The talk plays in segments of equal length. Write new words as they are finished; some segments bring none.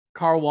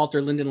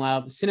Karl-Walter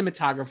Lindenlaub,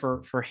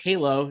 cinematographer for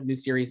Halo, new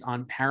series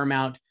on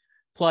Paramount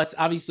Plus.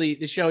 Obviously,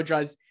 the show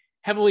draws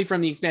heavily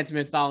from the expansive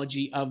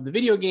mythology of the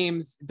video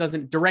games. It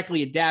doesn't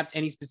directly adapt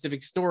any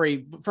specific story.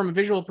 But from a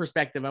visual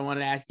perspective, I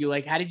wanted to ask you,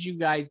 like, how did you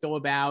guys go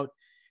about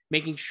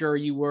making sure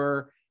you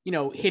were,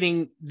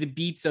 hitting the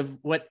beats of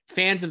what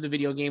fans of the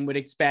video game would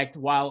expect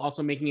while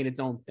also making it its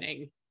own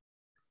thing?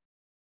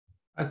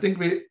 I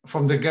think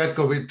from the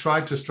get-go, we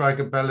tried to strike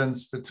a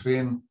balance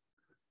between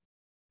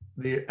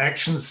the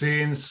action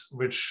scenes,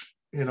 which,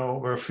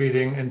 were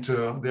feeding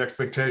into the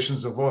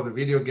expectations of all the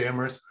video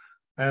gamers,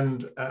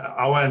 and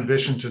our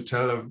ambition to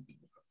tell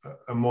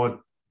a more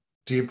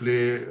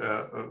deeply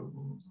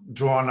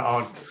drawn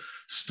out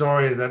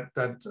story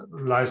that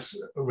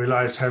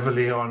relies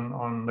heavily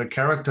on the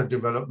character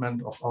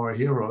development of our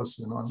heroes,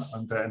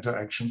 and their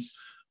interactions.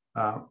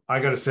 I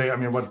got to say, I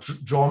mean,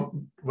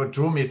 what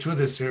drew me to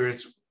this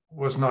series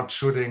was not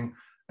shooting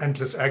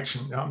endless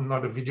action. I'm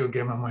not a video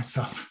gamer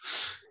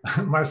myself.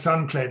 My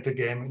son played the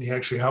game and he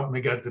actually helped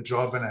me get the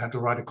job, and I had to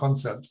write a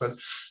concept. But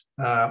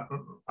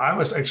I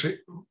was actually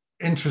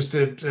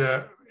interested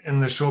in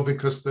the show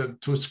because the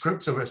two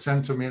scripts that were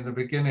sent to me in the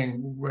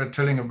beginning were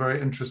telling a very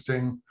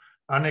interesting,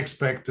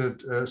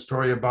 unexpected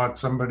story about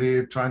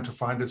somebody trying to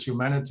find his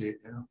humanity,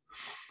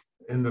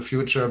 in the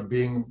future,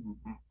 being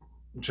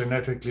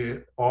genetically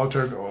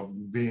altered or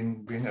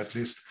being at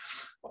least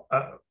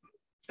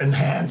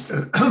enhanced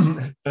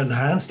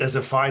as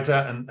a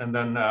fighter, and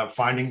then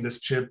finding this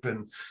chip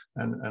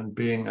and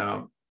being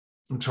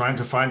trying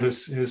to find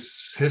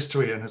his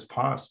history and his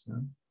past.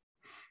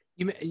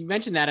 You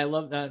mentioned that. I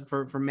love that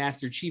for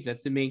Master Chief.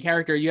 That's the main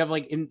character. You have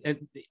like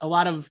a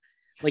lot of,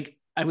 like,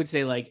 I would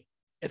say, like,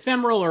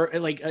 ephemeral or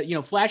like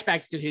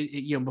flashbacks to his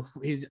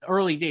his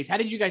early days. How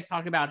did you guys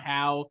talk about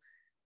how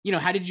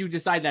did you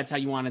decide that's how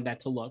you wanted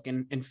that to look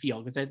and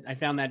feel? Because I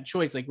found that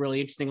choice like really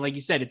interesting. Like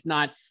you said, it's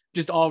not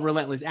just all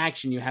relentless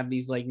action. You have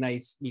these like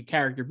nice new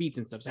character beats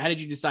and stuff. So how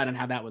did you decide on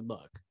how that would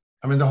look?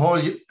 I mean, the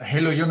whole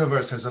Halo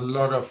universe has a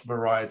lot of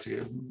variety,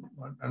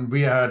 and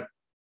we had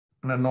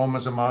an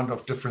enormous amount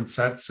of different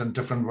sets and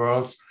different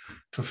worlds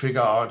to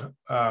figure out.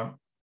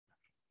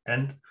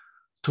 And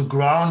to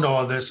ground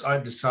all this, I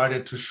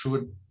decided to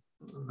shoot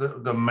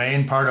the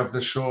main part of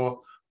the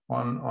show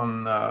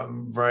on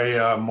very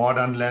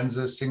modern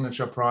lenses,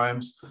 signature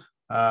primes.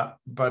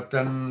 But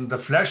then the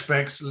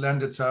flashbacks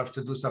lend itself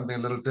to do something a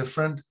little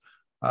different.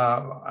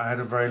 I had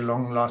a very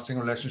long-lasting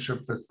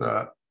relationship with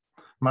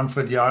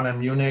Manfred Jahn in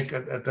Munich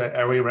at the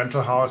Airy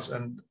rental house.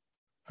 And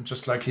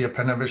just like here,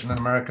 Panavision in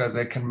America,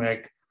 they can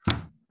make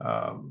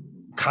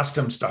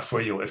custom stuff for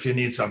you if you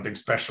need something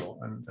special.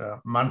 And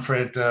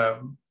Manfred,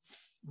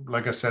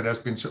 like I said, has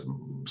been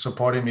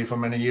supporting me for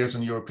many years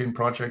in European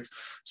projects.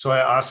 So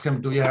I asked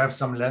him, do you have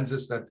some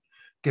lenses that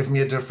give me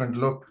a different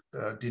look?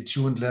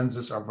 Detuned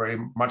lenses are very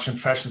much in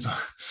fashion. So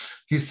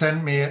he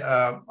sent me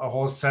a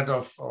whole set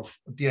of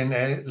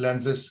DNA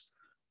lenses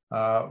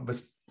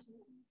with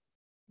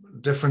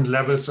different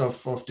levels of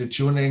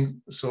detuning.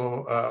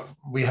 So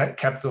we had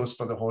kept those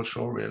for the whole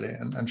show, really,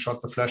 and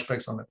shot the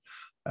flashbacks on it.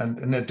 And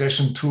in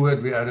addition to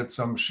it, we added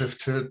some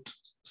shift tilt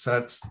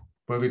sets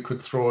where we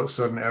could throw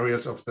certain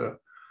areas of the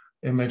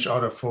image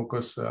out of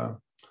focus.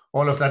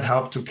 All of that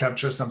helped to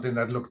capture something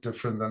that looked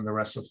different than the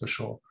rest of the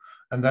show.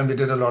 And then we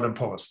did a lot in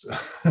post.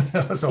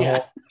 There was a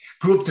whole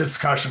group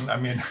discussion. I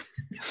mean,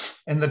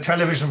 in the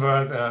television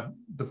world,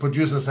 the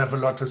producers have a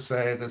lot to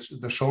say. The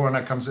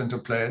showrunner comes into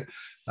play.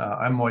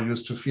 I'm more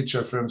used to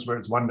feature films where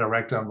it's one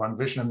director and one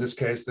vision. In this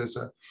case,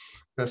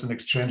 there's an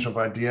exchange of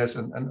ideas.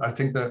 And I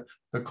think the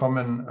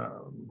common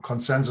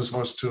consensus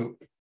was to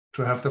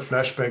have the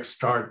flashbacks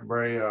start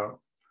very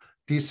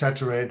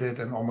desaturated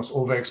and almost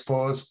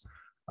overexposed.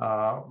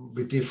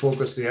 We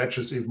defocus the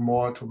edges even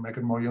more to make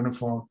it more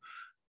uniform.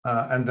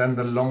 And then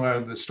the longer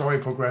the story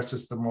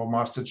progresses, the more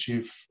Master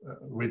Chief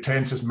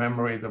retains his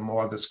memory, the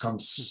more this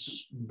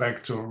comes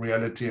back to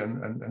reality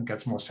and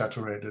gets more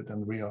saturated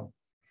and real.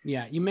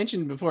 Yeah, you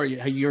mentioned before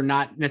you're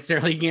not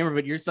necessarily a gamer,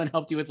 but your son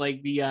helped you with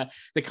like the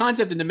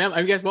concept and the memo.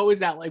 I guess what was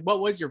that like? What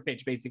was your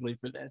pitch basically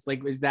for this?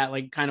 Like, is that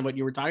like kind of what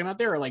you were talking about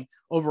there, or like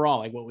overall,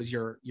 like what was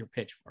your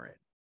pitch for it?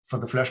 For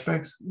the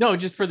flashbacks? No,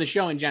 just for the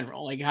show in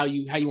general, like how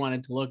you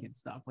wanted to look and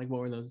stuff. Like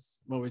what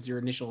was your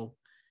initial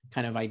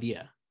kind of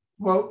idea?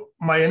 Well,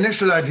 my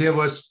initial idea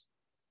was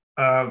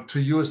to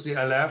use the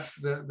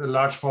LF, the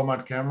large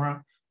format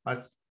camera.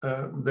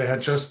 They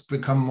had just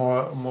become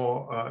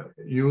more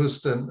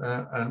used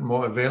and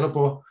more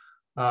available.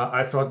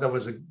 I thought that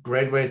was a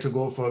great way to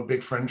go for a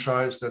big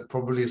franchise that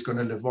probably is going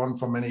to live on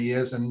for many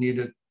years and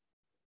needed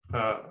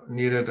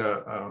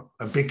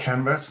a big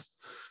canvas,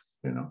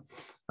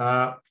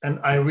 And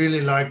I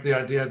really liked the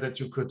idea that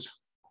you could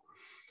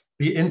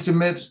be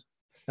intimate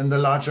in the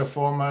larger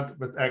format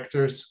with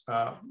actors,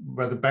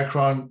 where the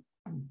background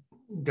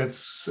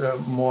gets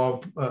more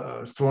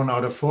thrown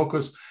out of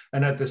focus,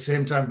 and at the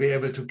same time be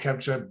able to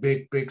capture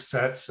big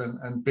sets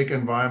and big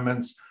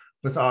environments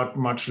without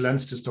much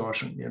lens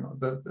distortion.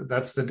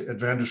 That's the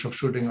advantage of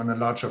shooting on a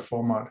larger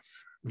format.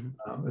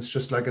 Mm-hmm. It's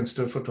just like in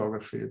still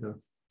photography.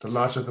 the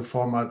larger the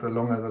format, the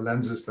longer the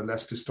lenses, the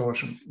less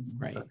distortion.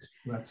 Right.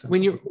 That's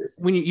when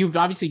you've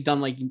obviously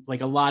done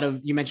like a lot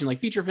of, you mentioned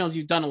like feature films,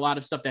 you've done a lot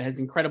of stuff that has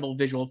incredible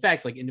visual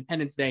effects, like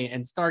Independence Day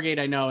and Stargate,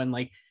 I know, and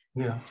like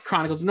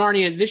Chronicles of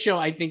Narnia. This show,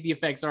 I think the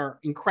effects are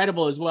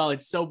incredible as well.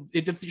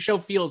 The show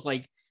feels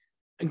like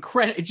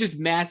incredible. It's just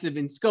massive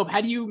in scope.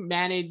 How do you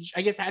manage,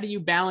 I guess, how do you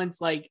balance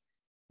like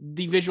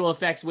the visual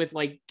effects with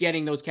like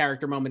getting those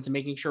character moments and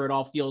making sure it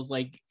all feels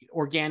like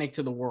organic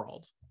to the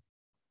world?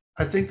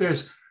 I think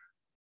there's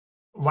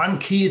one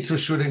key to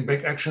shooting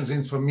big action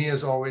scenes for me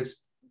is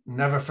always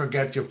never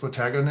forget your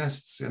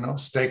protagonists,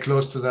 stay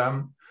close to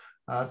them,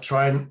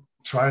 try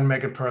and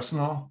make it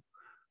personal.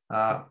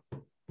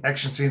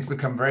 Action scenes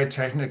become very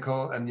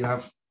technical and you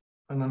have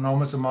an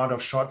enormous amount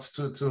of shots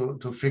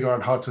to figure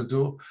out how to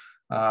do.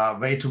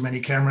 Way too many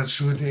cameras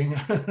shooting,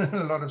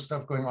 a lot of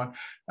stuff going on.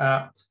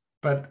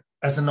 But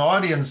as an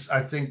audience,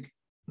 I think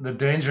the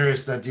danger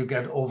is that you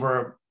get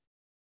over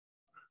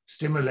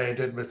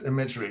stimulated with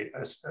imagery,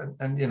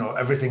 and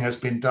everything has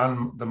been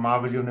done. The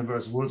Marvel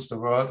universe rules the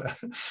world.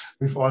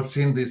 We've all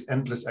seen these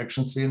endless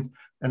action scenes,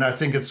 and I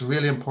think it's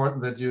really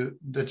important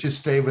that you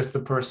stay with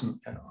the person.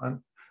 And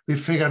we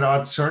figured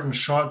out certain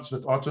shots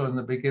with Otto in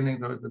the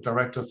beginning, the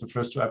director of the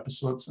first 2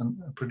 episodes and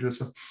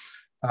producer,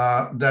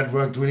 that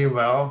worked really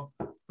well.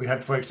 We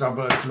had, for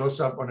example, a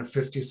close-up on a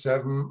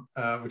 57,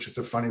 which is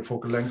a funny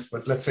focal length,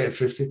 but let's say a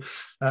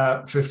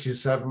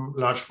 57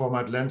 large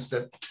format lens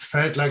that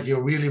felt like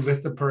you're really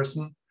with the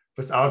person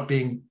without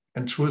being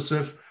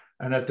intrusive,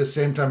 and at the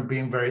same time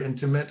being very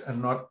intimate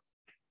and not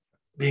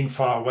being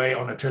far away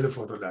on a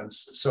telephoto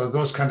lens. So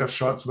those kind of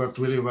shots worked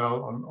really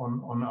well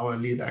on our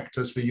lead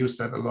actors. We used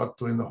that a lot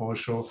during the whole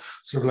show.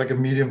 Sort of like a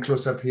medium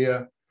close-up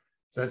here.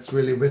 That's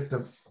really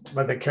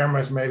but the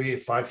camera is maybe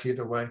 5 feet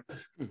away,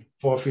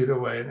 4 feet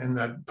away in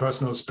that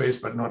personal space,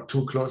 but not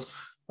too close.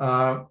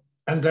 And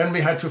then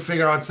we had to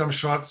figure out some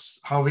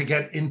shots, how we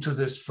get into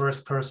this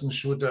first person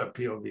shooter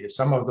POV.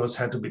 Some of those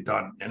had to be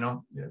done,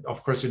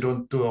 Of course, you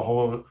don't do a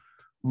whole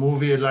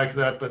movie like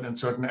that, but in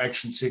certain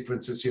action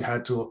sequences, you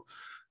had to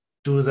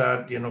do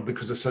that,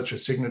 because it's such a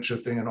signature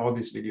thing in all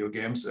these video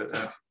games.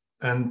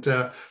 And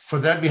for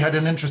that, we had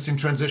an interesting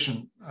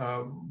transition.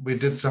 We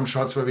did some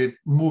shots where we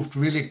moved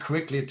really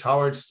quickly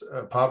towards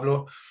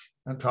Pablo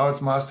and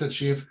towards Master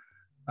Chief.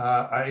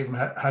 I even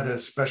had a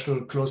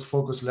special close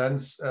focus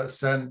lens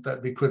sent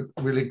that we could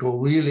really go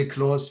really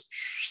close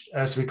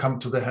as we come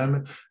to the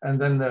helmet. And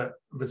then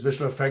with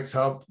visual effects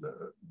help,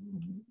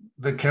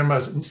 the camera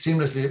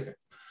seamlessly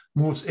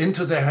moves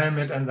into the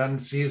helmet and then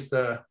sees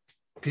the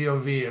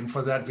POV. And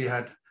for that, we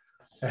had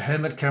a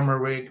helmet camera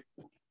rig.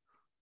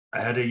 I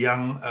had a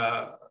young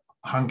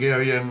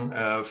Hungarian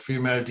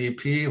female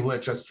DP who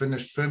had just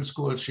finished film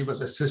school. She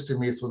was assisting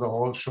me through the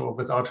whole show.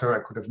 Without her, I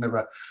could have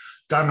never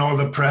done all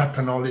the prep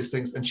and all these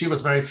things. And she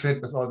was very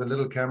fit with all the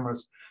little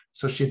cameras.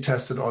 So she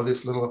tested all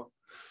these little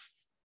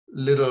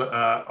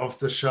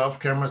off-the-shelf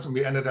cameras. And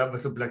we ended up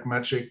with a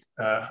Blackmagic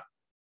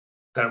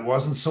that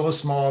wasn't so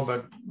small,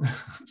 but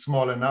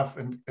small enough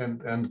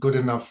and good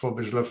enough for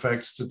visual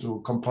effects to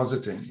do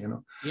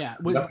compositing, Yeah.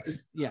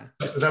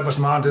 That was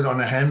mounted on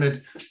a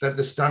helmet that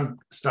the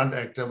stunt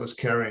actor was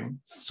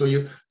carrying. So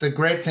the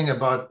great thing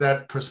about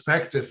that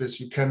perspective is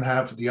you can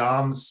have the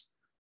arms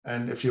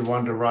and if you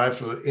want a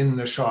rifle in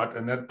the shot,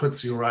 and that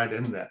puts you right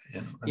in there.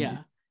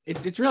 Yeah.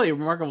 It's really a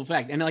remarkable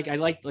fact. And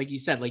like you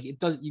said, like it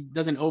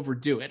doesn't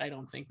overdo it, I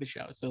don't think, the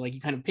show. So like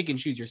you kind of pick and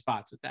choose your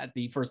spots with that,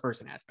 the first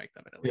person aspect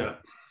of it. Yeah.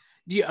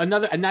 And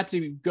not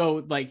to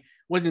go like,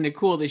 wasn't it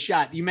cool, this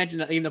shot you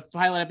mentioned in the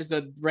pilot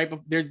episode right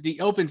before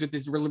the opens with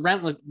this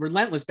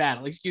relentless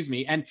battle,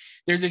 and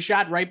there's a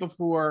shot right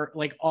before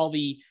like all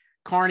the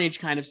carnage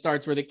kind of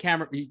starts where the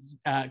camera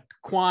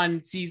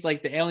Quan sees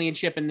like the alien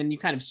ship and then you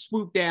kind of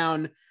swoop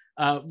down,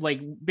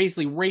 like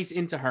basically race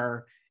into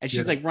her as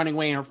she's like running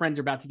away and her friends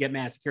are about to get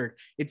massacred.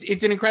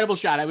 It's an incredible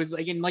shot. I was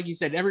like, and like you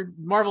said,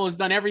 Marvel has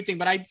done everything,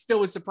 but I still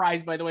was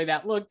surprised by the way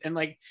that looked and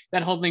like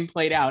that whole thing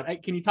played out.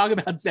 Can you talk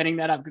about setting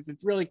that up? Because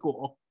it's really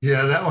cool.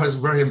 Yeah, that was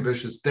very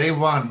ambitious. Day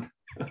one.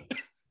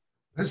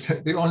 That's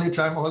the only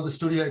time all the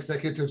studio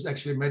executives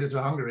actually made it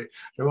to Hungary.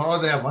 They were all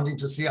there wanting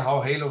to see how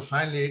Halo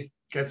finally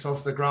gets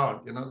off the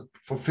ground.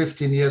 For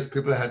 15 years,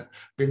 people had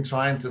been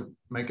trying to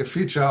make a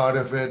feature out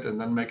of it and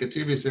then make a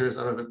TV series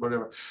out of it,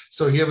 whatever.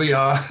 So here we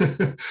are,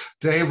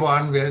 day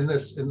one. We're in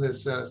this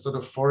sort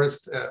of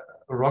forest,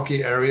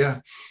 rocky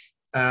area,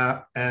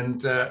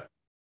 and the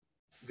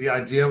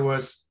idea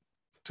was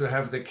to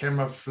have the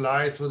camera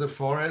fly through the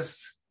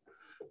forest,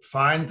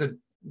 find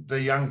the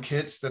young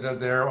kids that are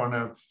there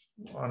on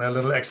a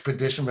little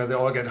expedition where they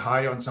all get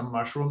high on some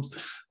mushrooms.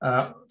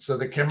 So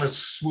the camera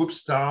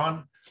swoops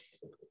down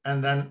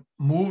and then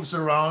moves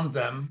around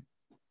them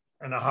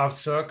in a half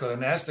circle.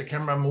 And as the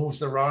camera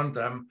moves around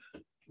them,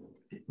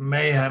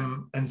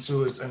 mayhem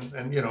ensues and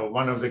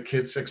one of the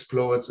kids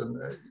explodes.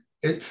 And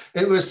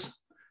it was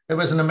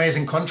an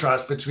amazing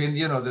contrast between,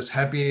 this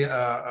happy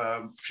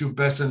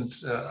pubescent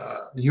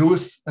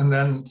youth, and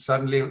then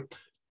suddenly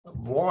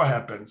war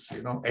happens,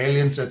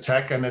 aliens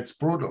attack and it's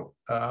brutal,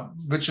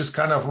 which is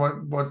kind of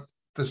what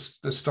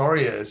the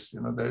story is.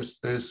 You know, there's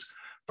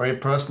very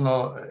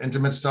personal,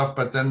 intimate stuff,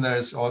 but then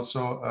there's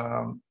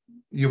also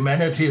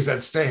humanity is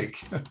at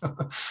stake.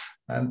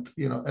 And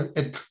you know,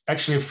 it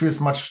actually feels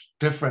much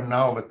different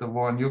now with the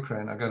war in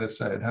Ukraine. I gotta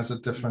say, it has a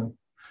different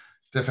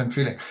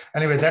feeling.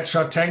 Anyway, that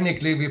shot,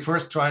 technically, we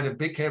first tried a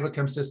big cable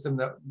cam system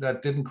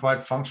that didn't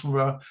quite function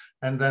well.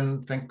 And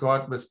then, thank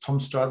God, with Tom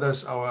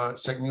Struthers, our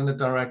second unit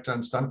director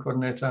and stunt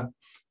coordinator,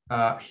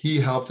 he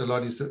helped a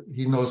lot.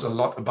 He knows a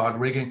lot about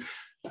rigging.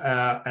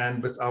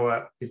 And with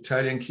our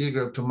Italian key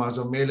grip,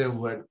 Tommaso Mele,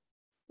 who had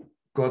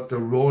got the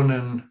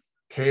Ronin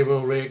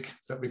cable rig,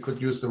 that we could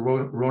use the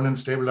Ronin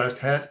stabilized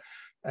head.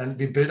 And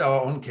we built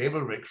our own cable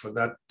rig for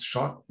that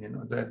shot. You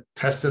know, they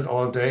tested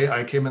all day.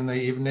 I came in the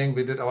evening.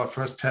 We did our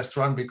first test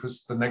run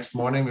because the next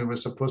morning we were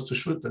supposed to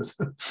shoot this.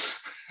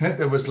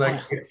 There was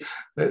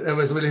there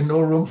was really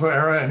no room for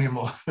error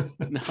anymore.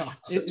 No.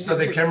 So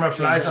the camera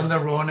flies on the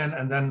Ronin,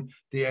 and then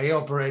the A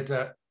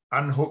operator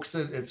unhooks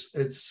it.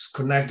 It's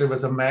connected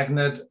with a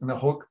magnet and a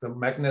hook. The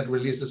magnet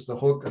releases the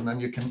hook, and then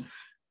you can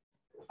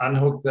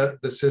unhook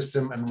the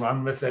system and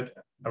run with it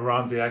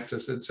around the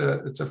actors. It's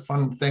a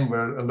fun thing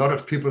where a lot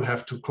of people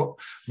have to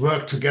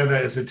work together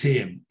as a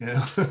team. You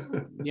know?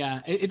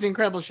 Yeah, it's an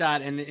incredible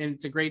shot, and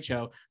it's a great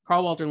show.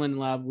 Karl-Walter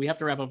Lindenlaub, we have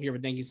to wrap up here,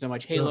 but thank you so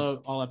much.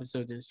 Halo, all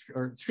episodes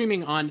are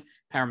streaming on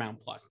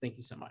Paramount Plus. Thank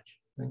you so much.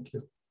 Thank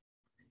you.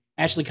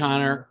 Ashley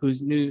Connor,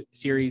 whose new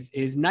series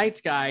is Night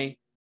Sky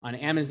on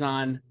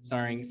Amazon,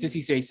 starring Sissy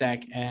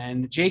Spacek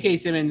and J.K.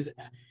 Simmons.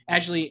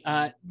 Ashley,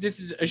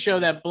 this is a show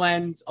that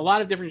blends a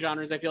lot of different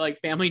genres. I feel like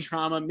family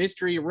drama,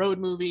 mystery, road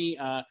movie,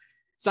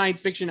 science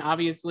fiction,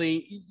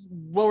 obviously.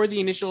 What were the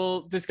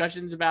initial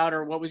discussions about,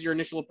 or what was your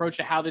initial approach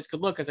to how this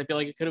could look? Because I feel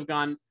like it could have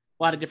gone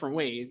a lot of different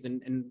ways.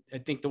 And I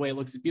think the way it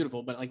looks is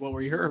beautiful, but like, what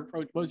was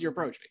your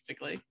approach,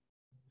 basically?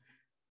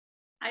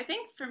 I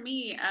think for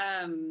me,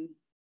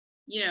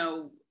 you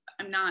know,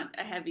 I'm not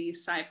a heavy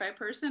sci-fi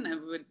person.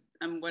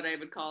 I'm what I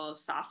would call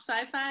soft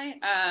sci-fi.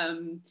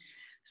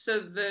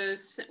 So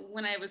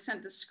when I was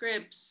sent the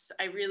scripts,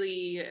 I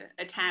really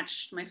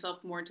attached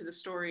myself more to the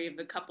story of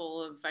the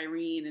couple of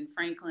Irene and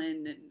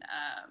Franklin, and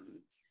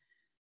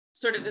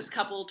sort of this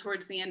couple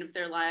towards the end of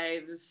their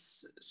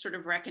lives, sort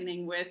of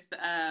reckoning with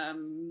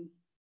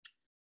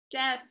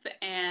death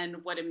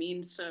and what it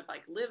means to have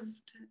like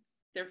lived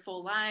their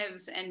full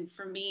lives. And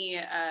for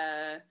me,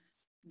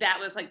 that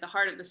was like the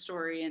heart of the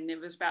story, and it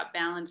was about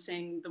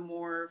balancing the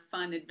more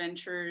fun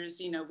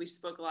adventures. You know, we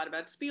spoke a lot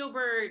about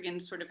Spielberg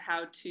and sort of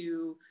how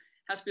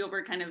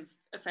Spielberg kind of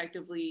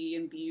effectively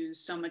imbues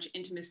so much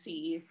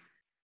intimacy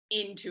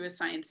into a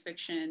science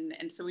fiction.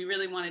 And so we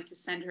really wanted to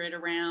center it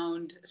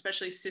around,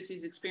 especially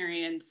Sissy's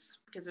experience,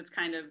 because it's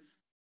kind of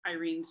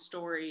Irene's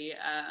story.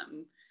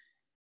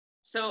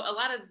 So a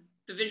lot of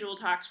the visual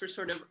talks were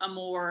sort of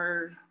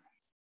Amor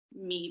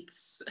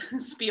meets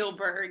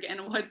Spielberg,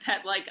 and what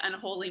that like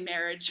unholy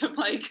marriage of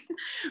like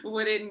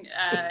would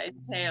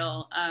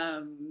entail.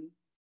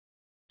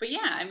 But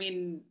yeah, I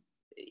mean,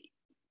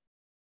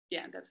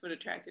 yeah, that's what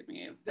attracted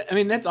me. I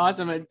mean, that's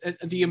awesome.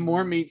 The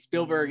Amor meets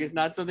Spielberg is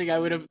not something I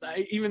would have,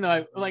 even though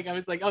I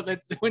was like, oh,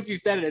 that's, once you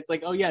said it, it's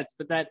like, oh yes,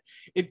 but that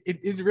it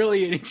is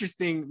really an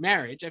interesting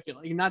marriage. I feel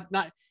like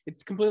not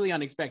it's completely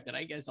unexpected,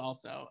 I guess.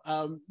 Also,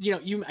 you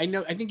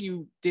know, I think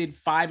you did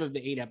 5 of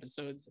the 8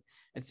 episodes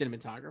at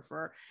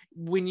Cinematographer.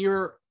 When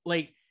you're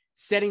like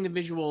setting the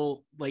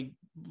visual like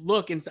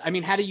look, and I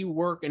mean, how do you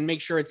work and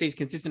make sure it stays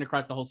consistent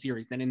across the whole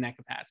series then in that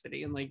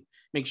capacity, and like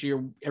make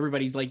sure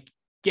everybody's like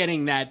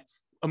getting that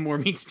Amor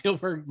meets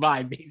Spielberg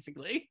vibe,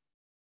 basically?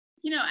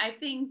 You know, I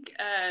think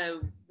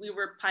we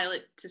were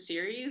pilot to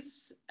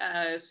series,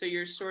 so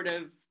you're sort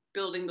of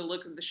building the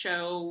look of the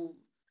show,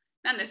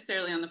 not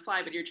necessarily on the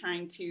fly, but you're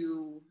trying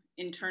to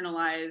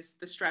internalize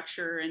the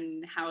structure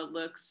and how it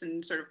looks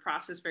and sort of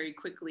process very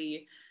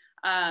quickly.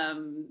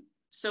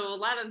 So a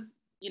lot of,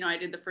 you know, I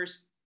did the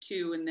first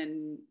 2, and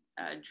then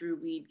Drew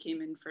Weed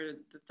came in for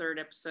the 3rd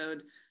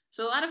episode.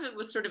 So a lot of it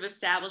was sort of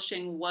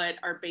establishing what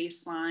our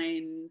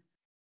baseline.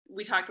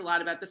 We talked a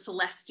lot about the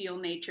celestial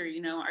nature,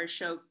 you know, our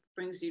show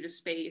brings you to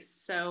space.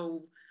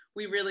 So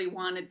we really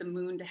wanted the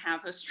moon to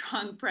have a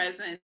strong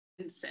presence.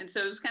 And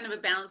so it was kind of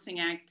a balancing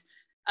act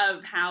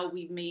of how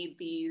we made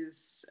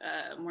these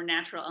more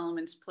natural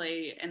elements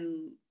play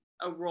and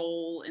a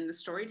role in the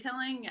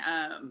storytelling.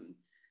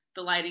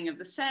 The lighting of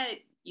the set,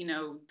 you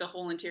know, the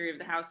whole interior of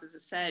the house is a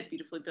set,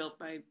 beautifully built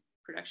by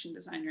production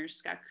designer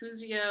Scott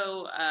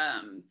Cusio.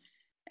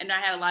 And I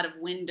had a lot of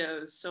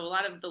windows. So a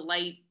lot of the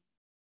light,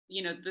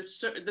 you know, the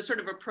sort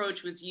of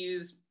approach was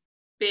use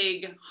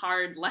big,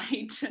 hard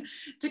light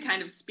to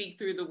kind of speak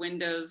through the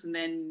windows, and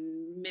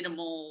then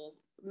minimal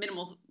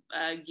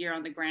gear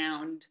on the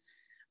ground.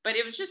 But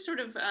it was just sort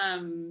of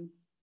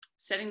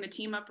setting the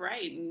team up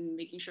right and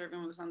making sure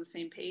everyone was on the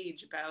same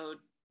page about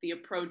the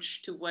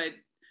approach to what.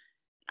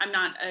 I'm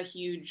not a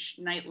huge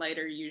night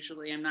lighter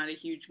usually. I'm not a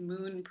huge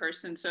moon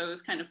person. So it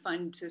was kind of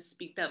fun to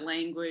speak that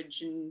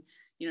language and,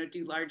 you know,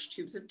 do large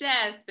tubes of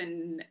death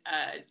and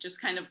just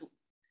kind of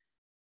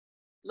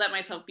let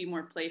myself be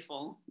more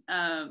playful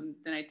than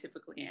I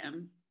typically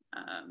am.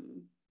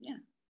 yeah.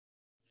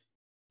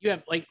 You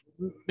have, like,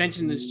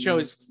 mentioned this show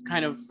is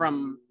kind of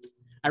from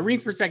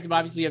Irene's perspective.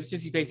 Obviously, you have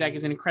Sissy Spacek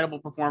is an incredible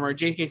performer.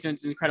 J.K.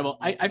 Simmons is incredible.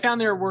 I found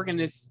their work in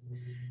this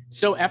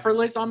so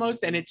effortless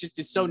almost, and it just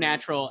is so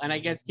natural. And I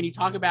guess, can you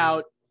talk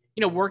about,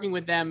 working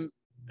with them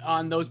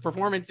on those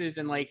performances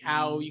and like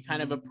how you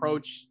kind of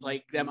approach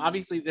like them?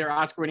 Obviously, they're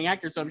Oscar-winning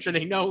actors, so I'm sure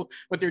they know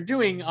what they're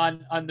doing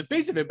on the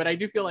face of it. But I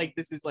do feel like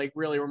this is like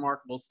really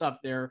remarkable stuff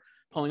they're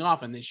pulling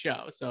off on this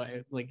show. So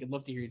I'd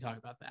love to hear you talk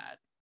about that.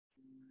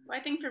 Well,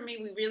 I think for me,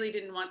 we really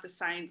didn't want the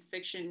science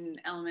fiction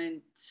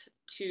element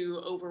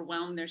to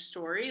overwhelm their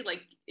story.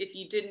 Like, if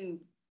you didn't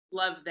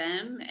love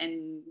them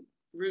and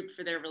root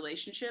for their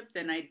relationship,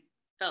 then I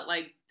felt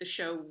like the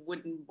show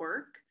wouldn't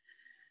work.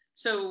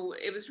 So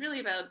it was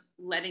really about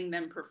letting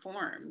them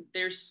perform.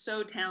 They're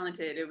so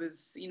talented. It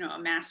was, a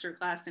master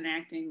class in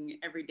acting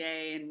every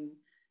day. And,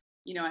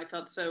 I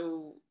felt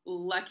so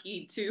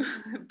lucky to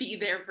be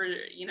there for,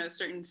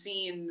 certain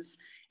scenes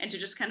and to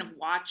just kind of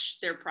watch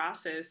their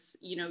process.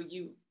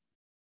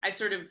 I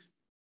sort of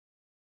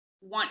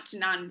want to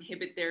not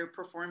inhibit their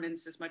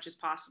performance as much as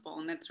possible.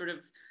 And that's sort of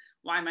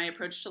why my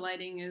approach to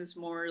lighting is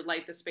more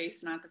light the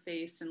space, not the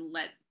face, and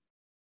let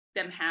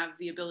them have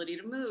the ability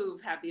to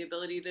move, have the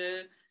ability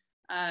to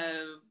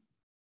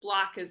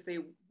block as they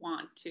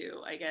want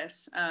to, I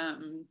guess.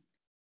 And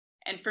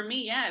for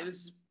me, it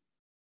was,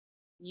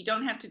 you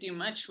don't have to do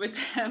much with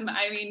them.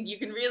 I mean, you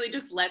can really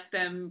just let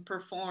them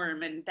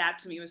perform. And that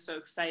to me was so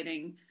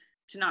exciting,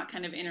 to not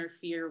kind of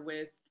interfere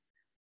with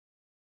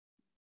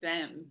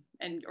them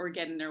or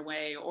get in their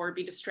way or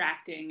be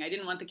distracting. I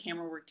didn't want the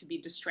camera work to be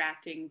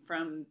distracting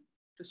from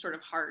the sort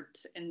of heart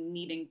and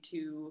needing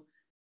to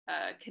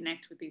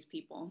connect with these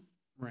people.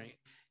 Right.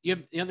 You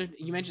have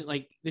you mentioned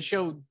like the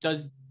show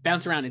does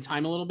bounce around in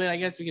time a little bit, I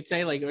guess we could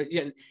say,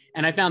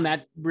 and I found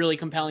that really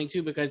compelling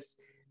too, because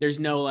there's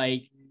no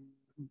like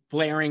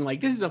blaring, like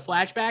this is a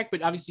flashback,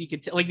 but obviously you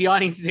could like the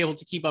audience is able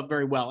to keep up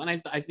very well.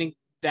 And I think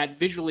that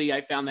visually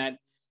I found that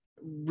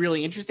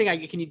really interesting.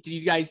 Did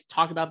you guys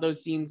talk about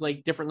those scenes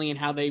like differently and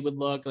how they would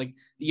look like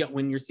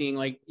when you're seeing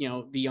like,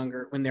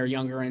 when they're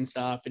younger and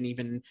stuff, and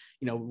even,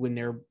 when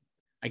they're,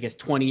 I guess,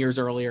 20 years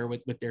earlier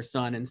with their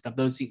son and stuff,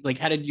 those scenes, like,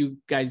 how did you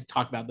guys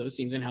talk about those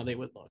scenes and how they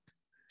would look?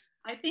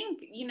 I think,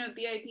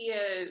 the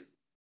idea,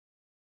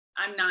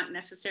 I'm not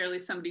necessarily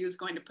somebody who's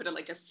going to put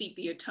a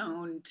sepia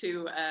tone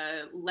to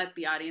let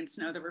the audience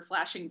know that we're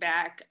flashing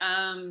back.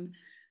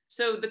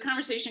 So the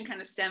conversation kind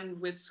of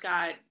stemmed with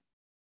Scott,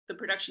 the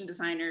production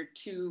designer,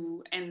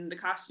 and the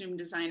costume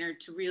designer,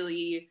 to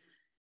really,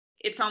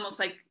 it's almost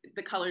like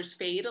the colors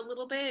fade a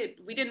little bit.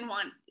 We didn't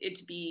want it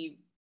to be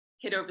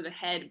hit over the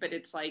head, but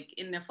it's like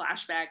in the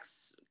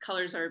flashbacks,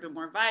 colors are a bit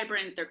more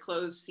vibrant, their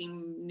clothes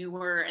seem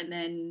newer, and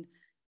then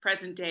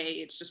present day,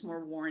 it's just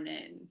more worn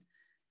in.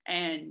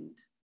 And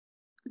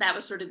that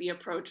was sort of the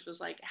approach,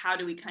 was like, how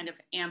do we kind of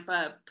amp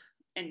up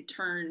and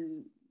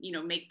turn,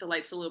 make the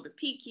lights a little bit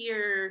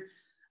peakier,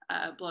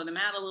 blow them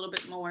out a little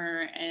bit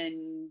more,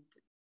 and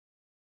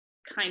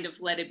kind of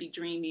let it be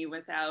dreamy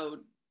without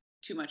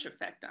too much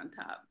effect on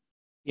top.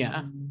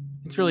 Yeah,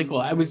 it's really cool.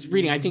 I was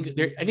reading, I think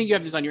you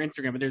have this on your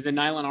Instagram, but there's a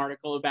Nylon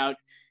article about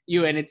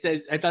you, and it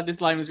says, I thought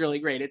this line was really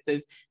great. It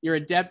says, you're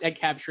adept at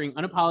capturing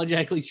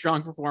unapologetically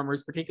strong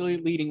performers, particularly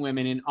leading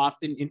women, in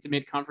often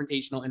intimate,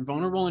 confrontational, and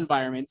vulnerable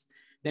environments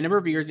that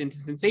never veers into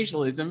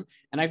sensationalism.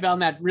 And I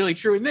found that really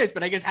true in this,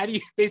 but I guess, how do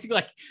you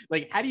basically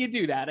like how do you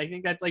do that? I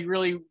think that's like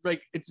really,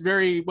 like, it's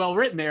very well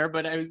written there,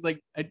 but I was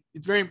like,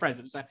 it's very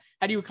impressive. So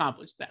how do you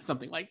accomplish that,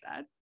 something like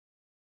that?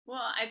 Well,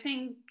 I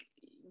think,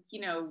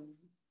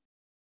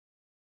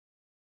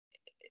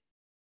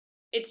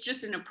 it's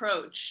just an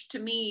approach. To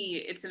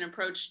me, it's an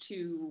approach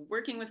to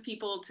working with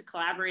people, to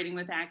collaborating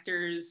with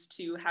actors,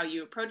 to how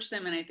you approach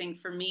them. And I think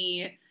for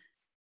me,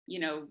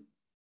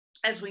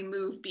 as we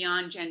move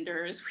beyond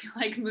gender, as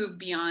we move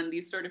beyond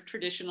these sort of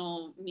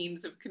traditional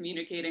means of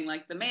communicating,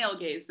 like the male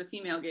gaze, the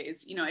female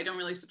gaze, I don't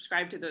really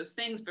subscribe to those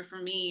things, but for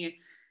me,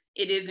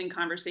 it is in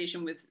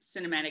conversation with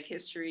cinematic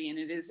history, and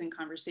it is in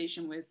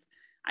conversation with,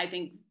 I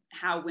think,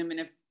 how women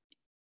have,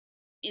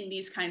 in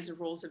these kinds of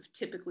roles, have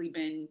typically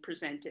been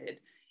presented.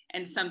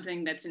 And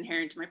something that's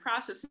inherent to my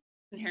process,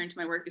 inherent to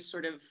my work, is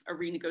sort of a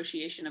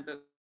renegotiation of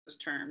those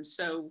terms.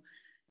 So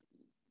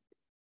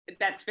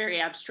that's very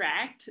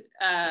abstract,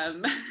 how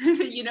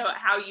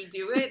you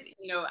do it.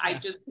 I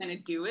just kind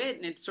of do it.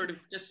 And it's sort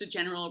of just a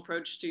general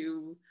approach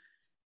to,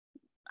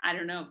 I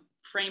don't know,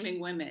 framing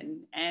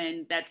women.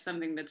 And that's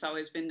something that's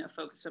always been a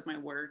focus of my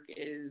work,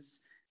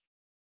 is,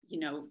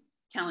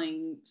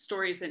 telling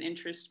stories that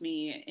interest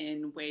me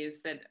in ways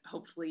that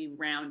hopefully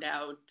round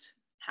out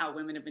how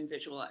women have been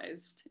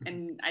visualized.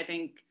 And I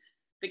think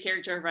the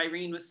character of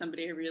Irene was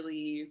somebody I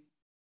really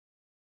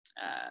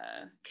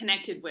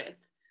connected with.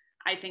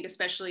 I think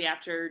especially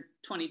after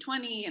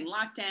 2020 and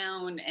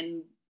lockdown,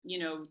 and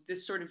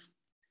this sort of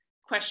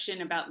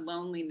question about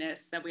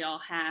loneliness that we all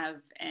have,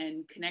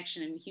 and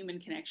connection and human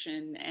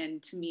connection.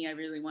 And to me, I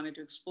really wanted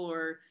to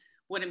explore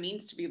what it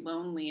means to be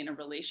lonely in a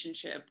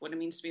relationship, what it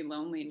means to be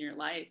lonely in your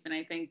life. And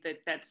I think that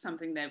that's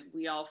something that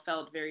we all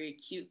felt very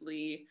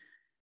acutely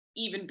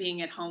even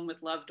being at home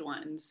with loved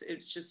ones.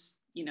 It's just,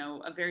 you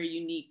know, a very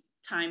unique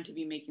time to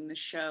be making the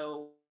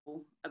show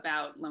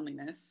about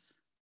loneliness.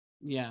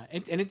 Yeah,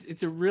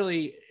 it's a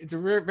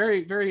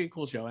very very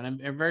cool show, and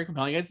I'm very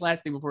compelling. I guess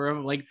last thing before,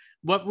 like,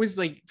 what was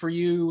like for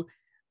you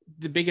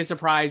the biggest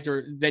surprise,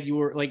 or that you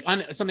were like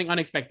something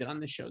unexpected on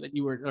this show that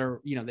you were,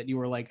 or you know, that you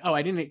were like, oh,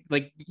 I didn't,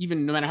 like,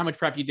 even no matter how much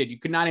prep you did, you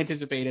could not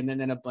anticipate, and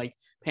then end up like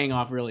paying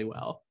off really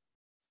well.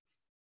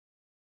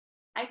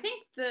 I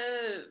think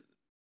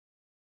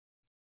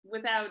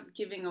without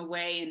giving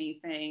away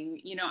anything,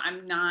 you know,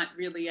 I'm not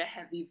really a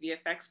heavy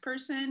VFX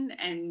person,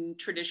 and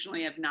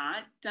traditionally have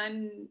not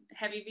done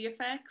heavy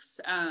VFX.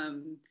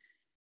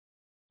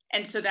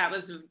 And so that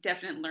was a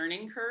definite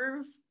learning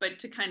curve, but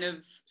to kind of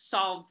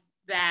solve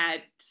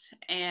that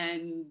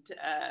and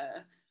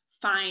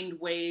find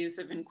ways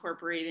of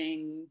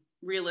incorporating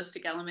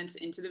realistic elements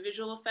into the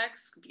visual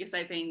effects, because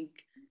I think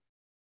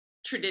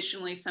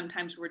traditionally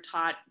sometimes we're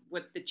taught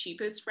what the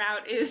cheapest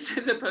route is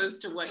as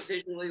opposed to what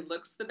visually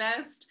looks the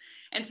best.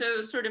 And so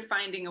sort of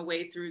finding a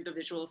way through the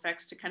visual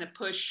effects to kind of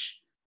push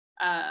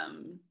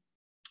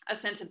a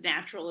sense of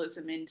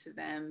naturalism into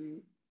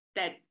them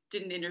that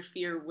didn't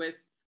interfere with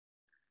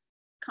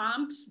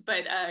comps,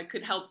 but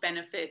could help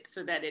benefit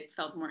so that it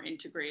felt more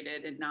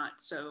integrated and not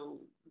so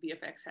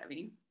VFX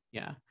heavy.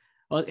 Yeah.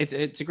 Well,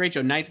 it's a great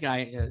show. Night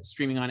Sky,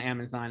 streaming on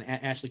Amazon.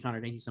 Ashley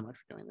Connor, thank you so much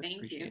for doing this. Thank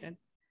Appreciate you. it.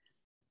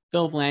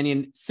 Philip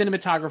Lanyon,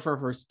 cinematographer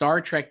for Star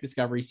Trek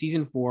Discovery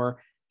season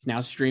 4, is now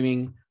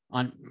streaming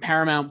on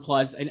Paramount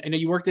Plus. I know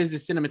you worked as a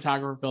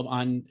cinematographer, Philip,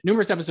 on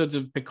numerous episodes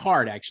of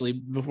Picard, actually,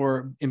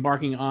 before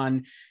embarking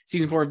on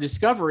season 4 of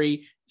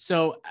Discovery.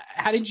 So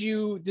how did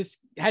you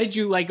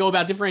like go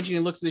about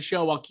differentiating looks of the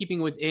show while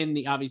keeping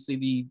within obviously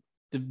the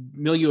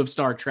milieu of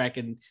Star Trek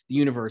and the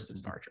universe of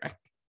Star Trek?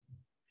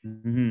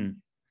 Mm-hmm.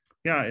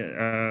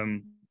 Yeah,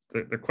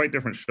 they're quite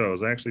different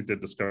shows. I actually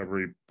did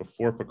Discovery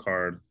before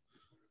Picard,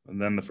 and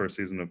then the first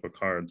season of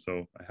Picard.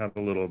 So I have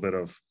a little bit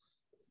of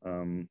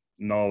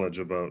knowledge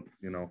about,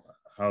 you know,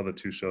 how the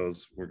two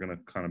shows were going to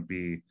kind of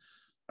be.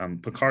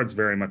 Picard's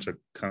very much a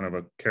kind of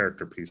a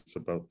character piece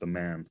about the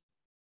man,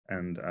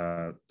 and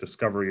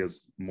Discovery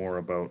is more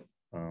about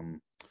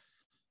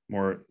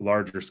more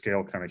larger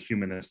scale kind of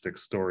humanistic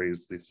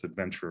stories, this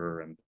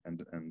adventurer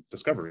and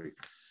discovery.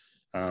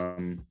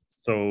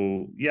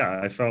 So yeah,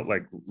 I felt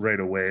like right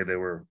away they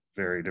were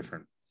very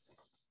different.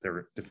 They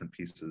were different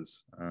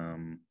pieces.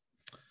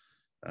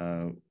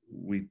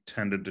 We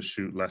tended to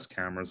shoot less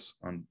cameras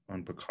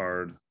on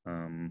Picard,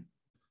 a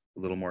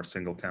little more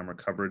single camera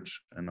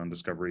coverage, and on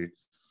Discovery,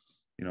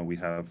 you know, we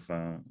have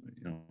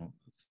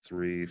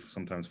 3,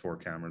 sometimes 4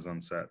 cameras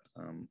on set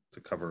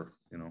to cover,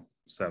 you know,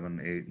 7,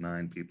 8,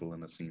 9 people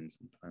in a scene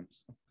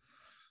sometimes. So.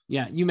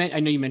 Yeah, I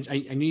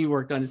knew you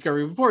worked on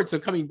Discovery before. So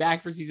coming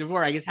back for season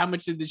 4, I guess, how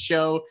much had the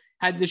show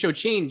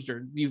changed,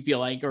 or do you feel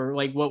like, or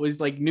like what was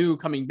like new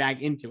coming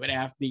back into it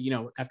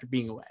after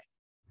being away?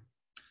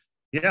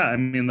 Yeah, I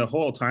mean, the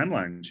whole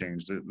timeline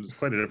changed. It was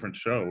quite a different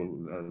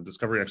show.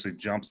 Discovery actually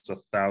jumps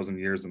 1,000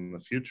 years in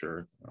the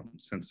future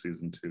since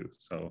season 2.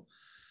 So,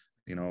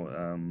 you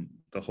know,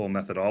 the whole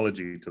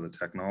methodology to the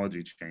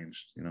technology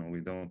changed. You know, we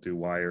don't do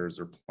wires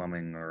or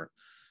plumbing or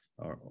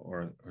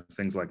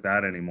things like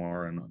that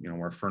anymore. And, you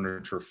know, our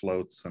furniture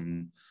floats,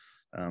 and,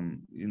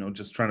 you know,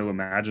 just trying to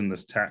imagine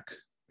this tech,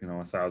 you know,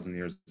 1,000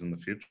 years in the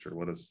future.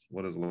 What does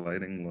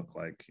lighting look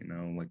like? You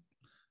know, like,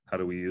 how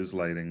do we use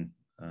lighting?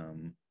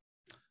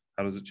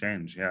 How does it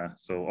change? Yeah.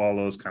 So all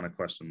those kind of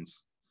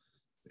questions.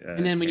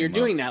 And then when you're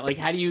doing that, like,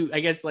 how do you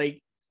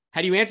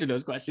answer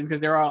those questions?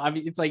 Because they're all,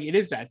 it's like, it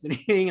is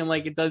fascinating, and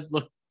like, it does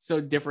look so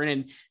different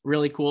and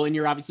really cool. And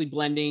you're obviously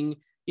blending,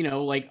 you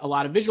know, like a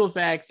lot of visual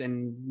effects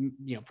and,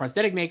 you know,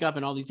 prosthetic makeup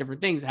and all these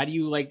different things. How do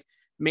you like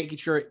make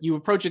sure you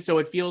approach it so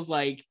it feels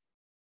like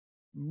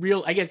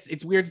real? I guess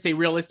it's weird to say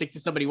realistic to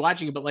somebody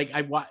watching it, but like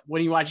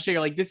when you watch a show,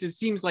 you're like,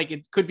 seems like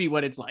it could be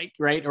what it's like,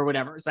 right? Or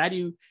whatever. So how do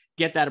you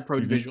get that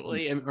approach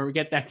visually, or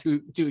get that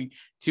to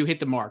hit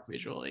the mark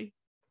visually?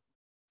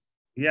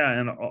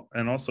 Yeah,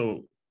 and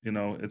also, you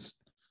know,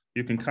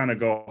 you can kind of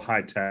go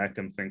high tech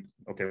and think,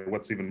 okay,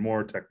 what's even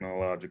more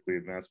technologically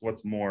advanced?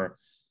 What's more?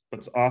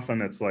 But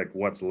often it's like,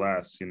 what's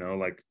less? You know,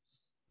 like,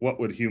 what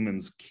would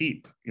humans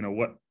keep? You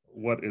know,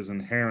 what is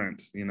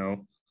inherent? You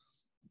know,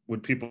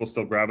 would people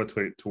still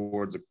gravitate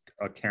towards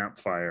a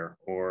campfire,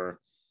 or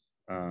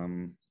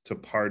to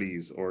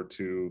parties, or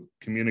to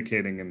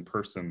communicating in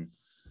person?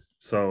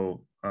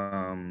 So,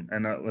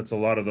 and it's a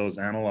lot of those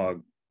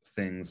analog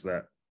things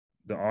that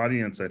the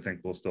audience, I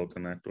think, will still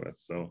connect with.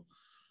 So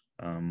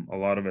a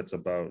lot of it's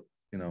about,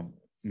 you know,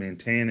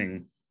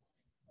 maintaining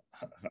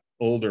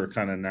older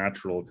kind of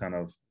natural kind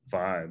of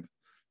vibe.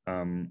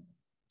 And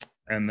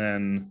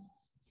then,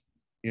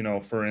 you know,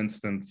 for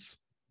instance,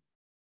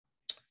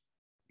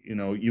 you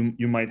know,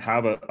 you might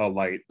have a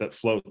light that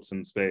floats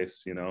in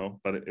space, you know,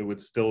 but it would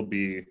still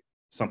be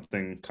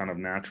something kind of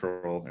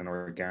natural and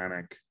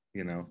organic,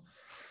 you know,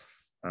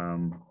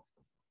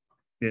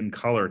 in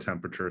color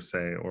temperature,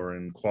 say, or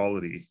in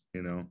quality,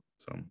 you know.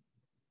 So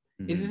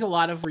Is this a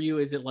lot of for you?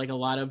 Is it like a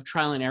lot of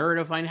trial and error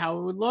to find how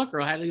it would look,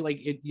 or how do you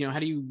like it? You know, how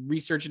do you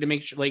research it to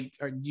make sure? Like,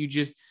 are you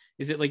just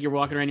is it like you're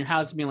walking around your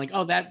house and being like,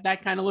 oh,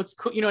 that kind of looks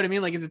cool? You know what I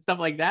mean? Like, is it stuff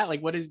like that?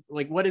 Like, what is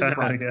the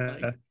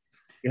process like?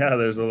 Yeah,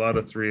 there's a lot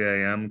of 3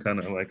 a.m. kind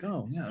of like,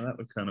 oh yeah, that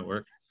would kind of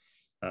work.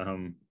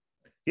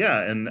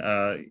 Yeah,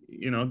 and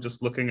you know,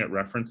 just looking at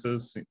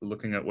references,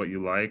 looking at what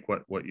you like,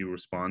 what you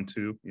respond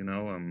to, you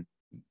know,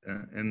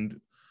 and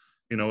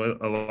you know,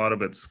 a lot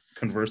of it's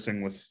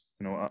conversing with,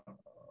 you know,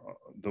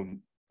 the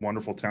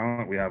wonderful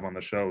talent we have on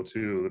the show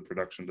too, the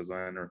production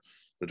designer,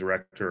 the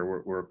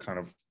director. We're kind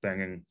of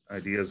banging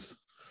ideas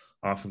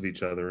off of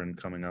each other and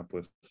coming up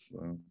with,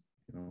 you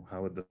know,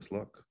 how would this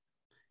look?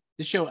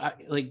 The show,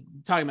 like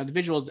talking about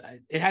the visuals,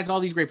 it has all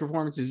these great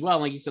performances as well.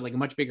 Like you said, like a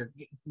much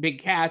big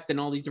cast and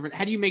all these different.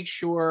 How do you make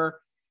sure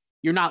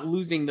you're not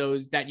losing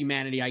that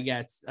humanity, I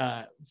guess,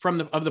 from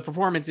the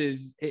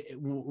performances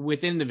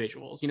within the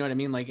visuals? You know what I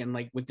mean? Like, and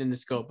like within the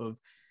scope of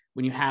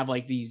when you have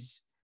like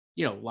these,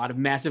 you know, a lot of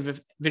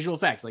massive visual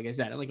effects, like I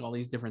said, like all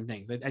these different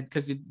things,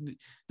 because the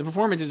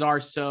performances are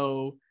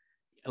so,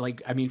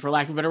 like, I mean, for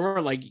lack of a better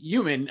word, like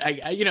human.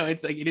 You know,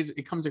 it's like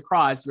it comes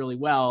across really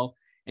well.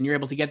 And you're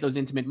able to get those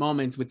intimate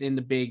moments within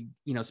the big,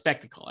 you know,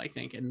 spectacle, I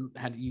think. And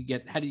how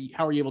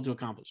are you able to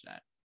accomplish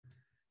that?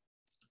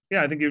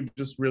 Yeah, I think you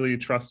just really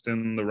trust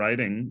in the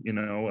writing. You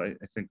know, I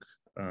think,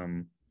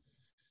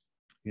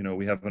 you know,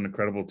 we have an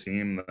incredible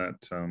team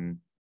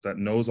that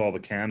knows all the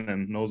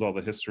canon, knows all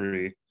the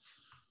history,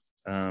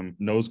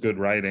 knows good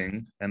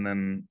writing. And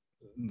then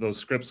those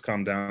scripts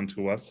come down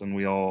to us and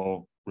we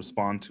all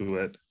respond to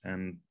it.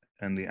 And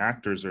the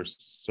actors are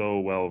so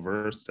well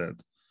versed at,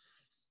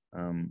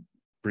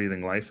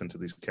 breathing life into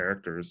these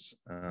characters.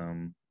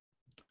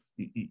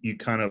 You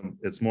kind of,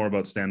 it's more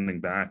about standing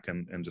back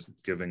and just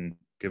giving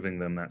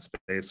them that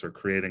space, or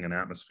creating an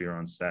atmosphere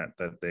on set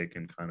that they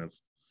can kind of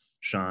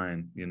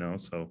shine, you know.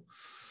 So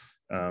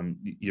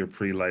you're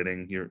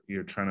pre-lighting,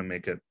 you're trying to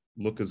make it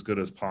look as good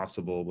as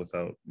possible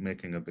without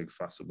making a big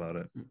fuss about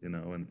it, you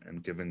know,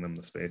 and giving them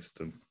the space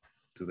to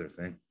do their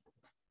thing.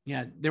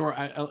 Yeah, there were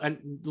a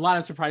lot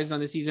of surprises on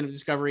this season of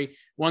Discovery.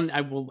 One,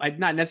 I'm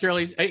not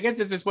necessarily, I guess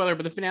it's a spoiler,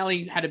 but the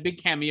finale had a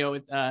big cameo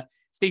with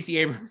Stacey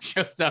Abrams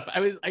shows up.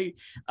 I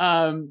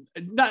don't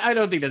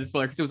think that's a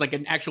spoiler because it was like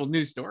an actual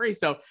news story.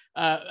 So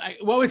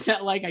what was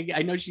that like?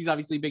 I know she's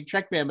obviously a big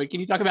Trek fan, but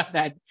can you talk about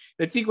that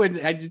sequence?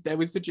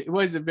 It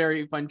was a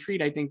very fun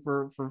treat, I think,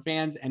 for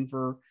fans and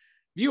for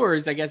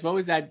viewers, I guess. What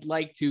was that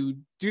like to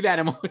do that?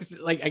 And what was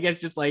it like, I guess,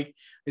 just like,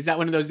 is that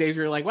one of those days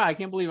where you're like, wow, I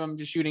can't believe I'm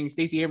just shooting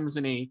Stacey Abrams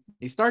in a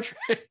Star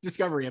Trek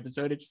Discovery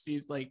episode? It just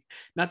seems like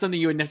not something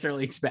you would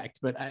necessarily expect,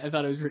 but I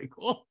thought it was really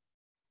cool.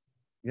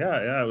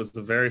 Yeah, it was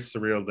a very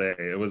surreal day.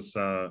 It was,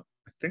 I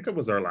think it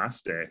was our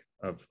last day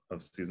of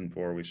season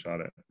 4. We shot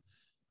it.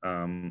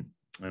 And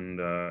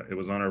it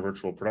was on our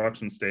virtual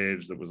production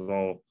stage that was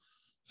all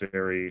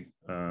very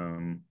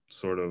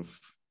sort of,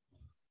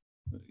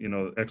 you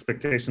know,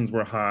 expectations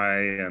were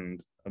high,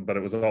 but it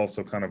was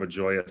also kind of a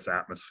joyous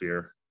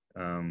atmosphere.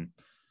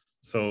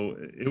 So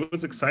it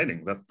was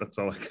exciting. That's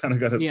all I kind of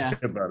got to say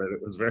about it.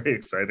 It was very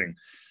exciting.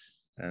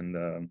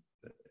 And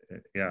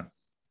yeah,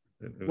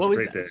 it was a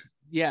great day.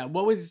 Yeah.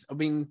 What was, I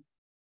mean,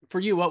 for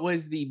you, what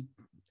was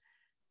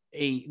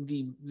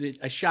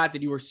a shot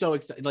that you were so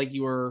excited, like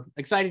you were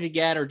excited to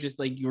get, or just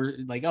like you were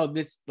like, oh,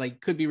 this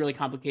like could be really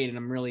complicated.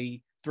 I'm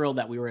really thrilled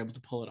that we were able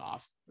to pull it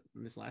off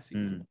in this last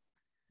season.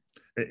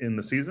 In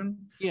the season?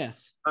 Yeah.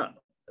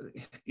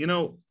 You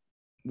know,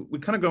 we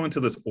kind of go into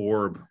this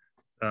orb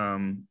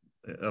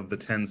of the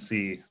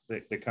 10C.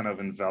 They kind of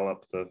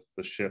envelop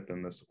the ship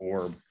in this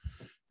orb.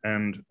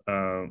 And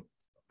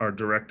our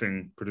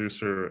directing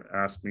producer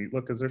asked me,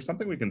 look, is there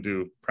something we can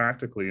do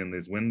practically in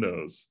these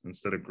windows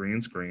instead of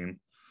green screen?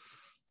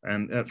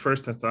 And at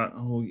first I thought,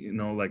 oh, you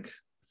know, like,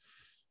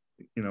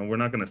 you know, we're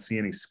not going to see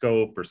any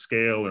scope or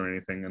scale or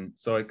anything. And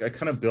so I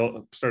kind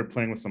of started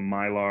playing with some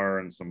Mylar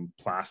and some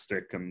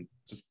plastic and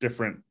just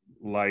different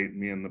light.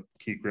 Me and the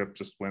key grip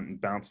just went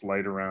and bounced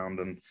light around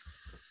and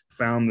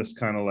found this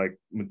kind of like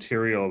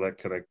material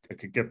that I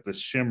could get this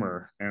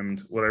shimmer. And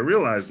what I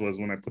realized was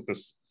when I put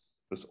this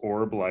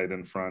orb light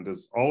in front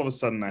is all of a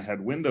sudden I had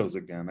windows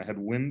again. I had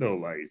window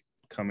light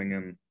coming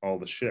in all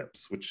the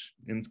ships, which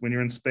when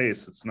you're in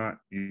space, it's not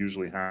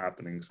usually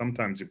happening.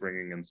 Sometimes you're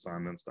bringing in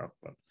sun and stuff,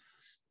 but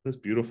this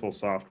beautiful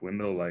soft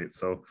window light.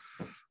 So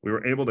we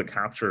were able to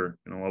capture,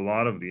 you know, a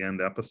lot of the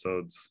end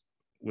episodes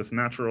with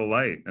natural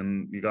light,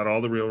 and you got all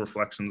the real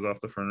reflections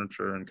off the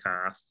furniture and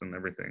cast and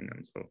everything.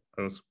 And so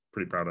I was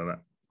pretty proud of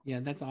that.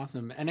 Yeah, that's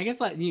awesome. And I guess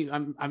like you,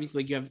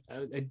 obviously like you have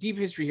a deep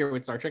history here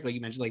with Star Trek, like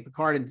you mentioned, like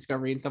Picard and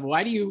Discovery and stuff.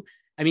 Why do you?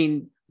 I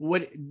mean,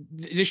 what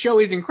the show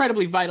is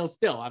incredibly vital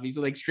still.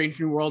 Obviously, like Strange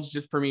New Worlds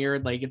just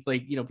premiered. Like it's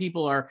like, you know,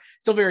 people are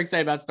still very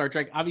excited about Star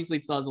Trek. Obviously,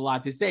 it still has a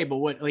lot to say. But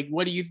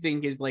what do you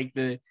think is like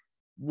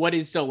what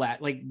is so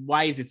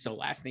why is it so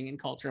lasting in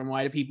culture, and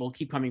why do people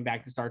keep coming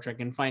back to Star Trek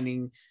and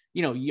finding,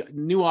 you know,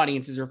 new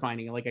audiences are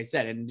finding it, like I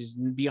said, and just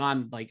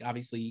beyond, like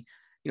obviously,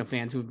 you know,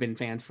 fans who have been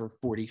fans for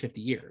 40,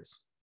 50 years.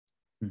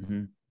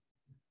 Mm-hmm.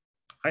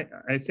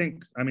 I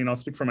think, I mean, I'll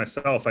speak for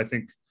myself. I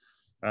think,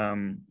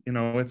 you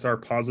know, it's our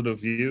positive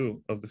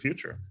view of the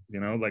future. You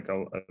know, like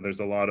there's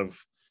a lot of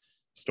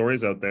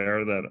stories out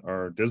there that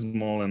are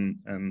dismal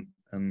and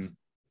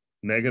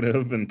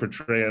negative and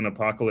portray an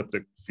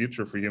apocalyptic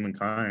future for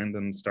humankind.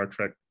 And Star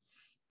Trek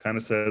kind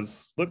of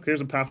says, look,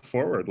 here's a path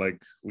forward.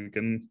 Like we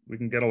can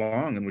get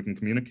along and we can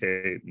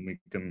communicate and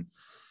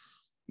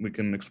we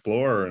can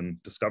explore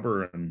and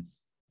discover. And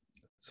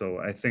so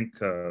I think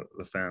the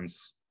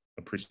fans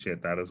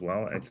appreciate that as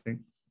well, I think.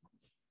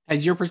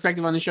 Has your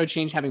perspective on the show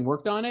changed having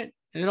worked on it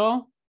at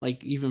all?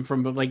 Like even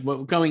from like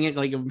what going in,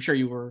 like I'm sure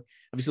you were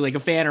obviously like a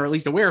fan or at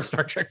least aware of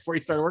Star Trek before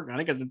you started working on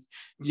it because it's,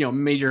 you know,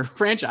 major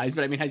franchise.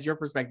 But I mean, has your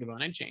perspective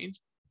on it changed?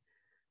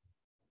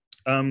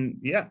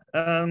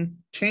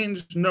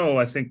 Changed? No,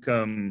 I think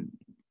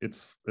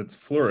it's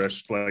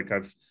flourished. Like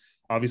I've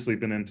obviously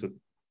been into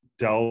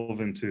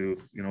delve into,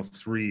 you know,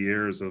 3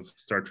 years of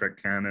Star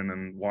Trek canon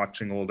and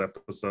watching old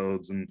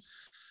episodes and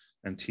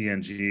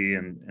TNG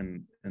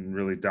and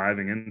really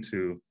diving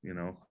into, you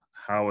know,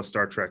 how a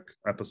Star Trek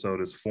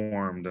episode is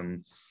formed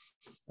and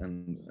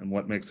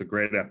what makes a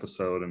great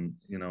episode. And,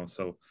 you know,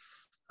 so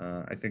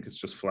I think it's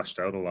just fleshed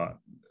out a lot.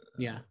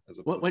 Yeah.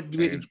 What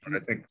change, but I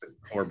think the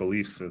core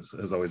beliefs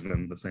has always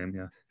been the same.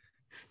 Yeah.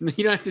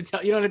 You don't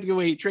have to go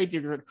away trade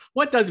secret.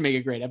 What does make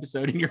a great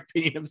episode in your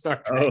opinion of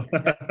Star Trek?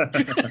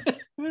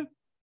 Oh.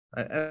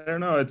 I don't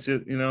know. It's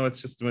just, you know,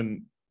 it's just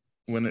when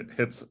it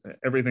hits,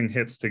 everything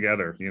hits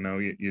together. You know,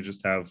 you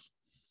just have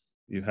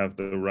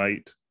the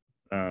right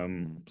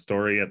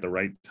story at the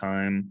right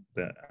time.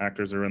 The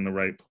actors are in the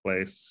right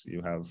place.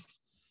 You have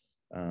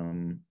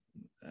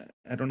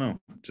I don't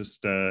know,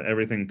 just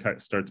everything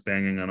starts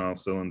banging on all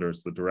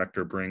cylinders. The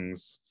director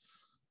brings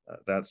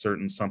that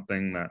certain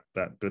something,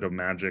 that bit of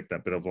magic,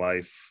 that bit of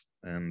life,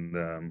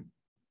 and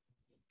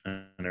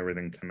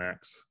everything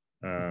connects.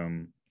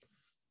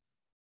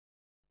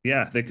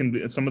 Yeah, they can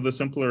be, some of the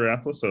simpler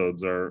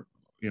episodes are,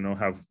 you know,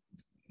 have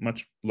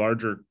much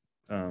larger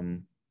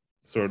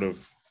sort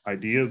of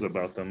ideas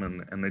about them,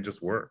 and they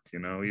just work, you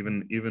know,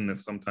 even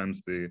if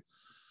sometimes the,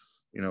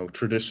 you know,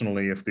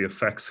 traditionally if the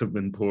effects have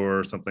been poor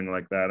or something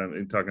like that.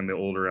 I'm talking the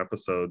older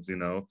episodes, you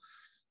know,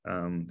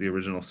 the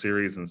original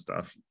series and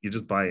stuff, you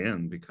just buy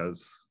in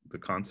because the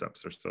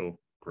concepts are so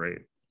great.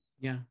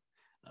 Yeah.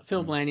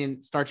 Phil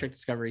Lanyon, Star Trek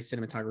Discovery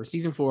Cinematographer,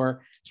 season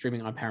 4,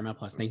 streaming on Paramount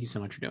Plus. Thank you so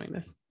much for doing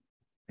this.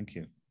 Thank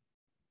you.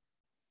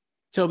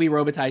 Tobie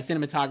Robitaille,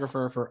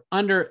 cinematographer for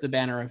Under the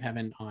Banner of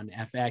Heaven on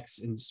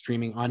FX and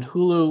streaming on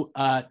Hulu.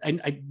 I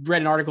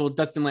read an article with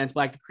Dustin Lance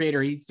Black, the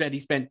creator. He said he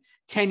spent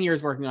 10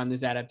 years working on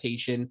this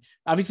adaptation,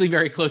 obviously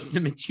very close to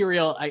the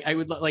material. I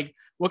would like,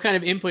 what kind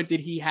of input did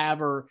he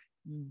have, or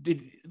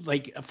did,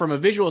 like, from a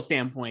visual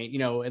standpoint, you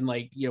know, and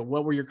like, you know,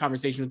 what were your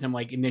conversations with him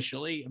like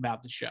initially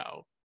about the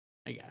show,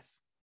 I guess?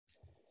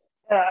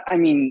 I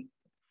mean,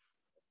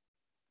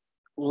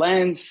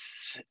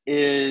 Lance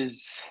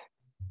is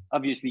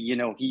obviously, you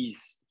know, he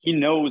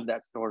knows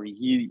that story.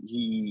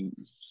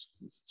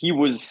 He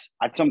was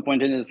at some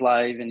point in his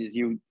life and his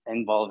youth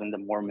involved in the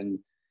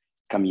Mormon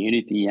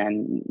community,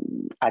 and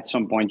at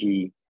some point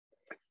he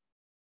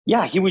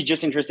was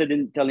just interested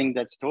in telling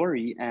that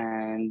story,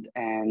 and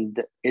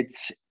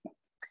it's,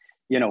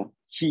 you know,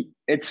 he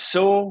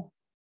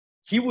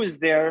was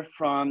there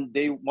from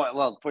day one,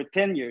 well, for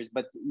 10 years,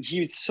 but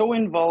he's so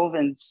involved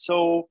and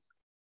so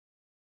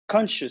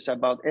conscious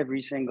about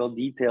every single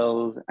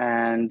details.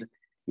 And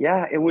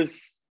yeah, it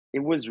was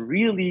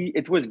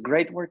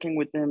great working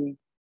with him,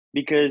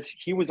 because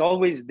he was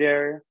always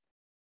there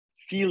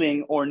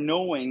feeling or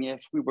knowing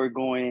if we were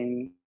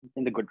going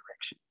in the good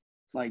direction.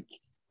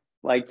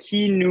 Like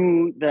he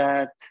knew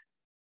that,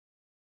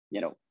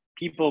 you know,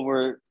 people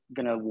were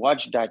gonna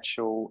watch that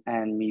show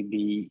and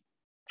maybe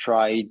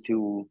try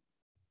to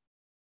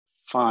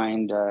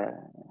find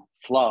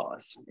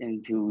flaws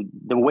into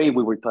the way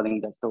we were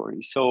telling that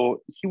story.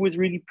 So he was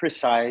really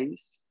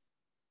precise,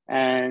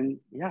 and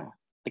yeah,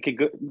 like a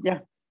good,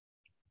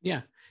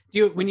 yeah.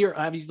 When you're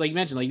obviously, like you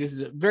mentioned, like this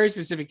is a very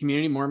specific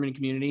community, Mormon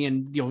community,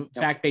 and, you know,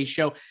 fact-based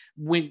show.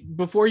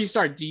 Before you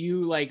start, do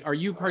you like, are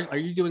you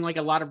doing like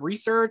a lot of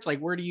research? Like,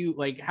 where do you,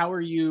 like, how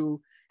do you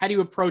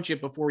approach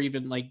it before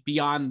even like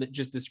beyond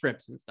just the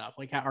scripts and stuff?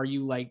 Like, how are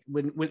you like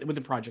with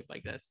a project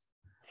like this?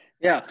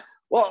 Yeah,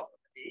 well,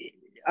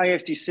 I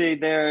have to say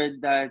there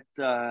that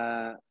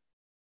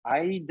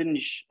I didn't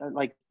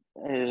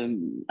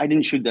I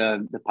didn't shoot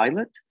the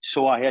pilot,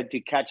 so I had to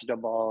catch the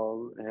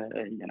ball.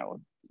 You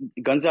know,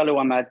 Gonzalo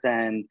Amat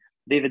and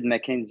David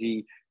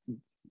McKenzie,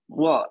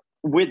 well,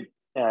 with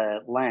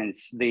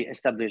Lance, they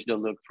established the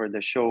look for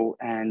the show,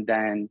 and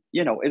then,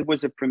 you know, it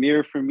was a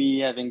premiere for me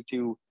having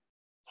to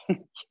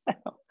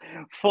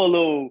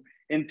follow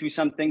into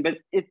something. But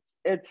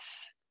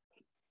it's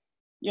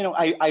you know,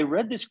 I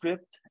read the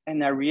script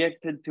and I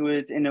reacted to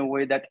it in a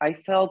way that I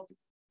felt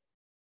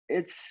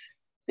it's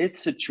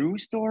a true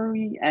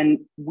story, and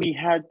we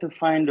had to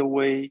find a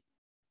way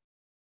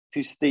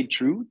to stay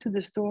true to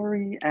the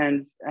story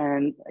and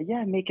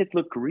yeah, make it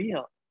look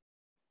real.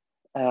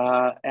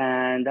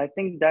 And I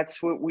think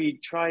that's what we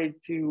tried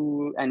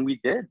to, and we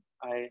did.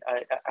 I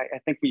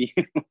think we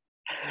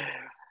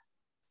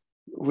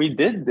we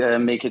did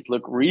make it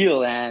look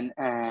real and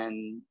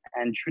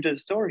true to the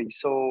story.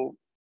 So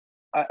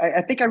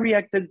I think I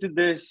reacted to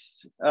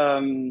this.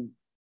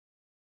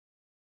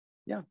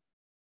 Yeah,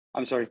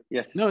 I'm sorry.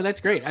 Yes. No,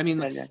 that's great. I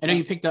mean, Yeah. I know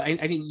you picked up. I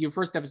think your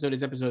first episode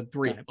is episode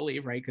 3, I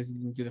believe, right? Because you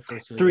didn't do the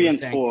first 2. 3 and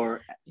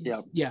 4.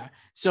 Yeah. Yeah.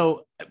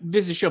 So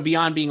this is a show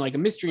beyond being like a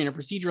mystery and a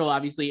procedural.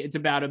 Obviously, it's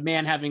about a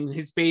man having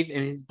his faith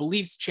and his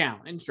beliefs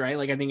challenged, right?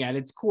 Like I think at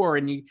its core,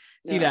 and you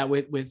see that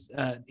with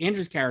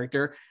Andrew's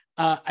character.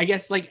 I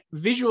guess like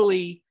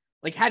visually,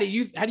 like how do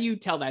you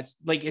tell that?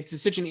 Like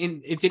it's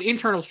an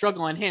internal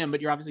struggle on him, but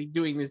you're obviously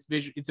doing this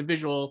it's a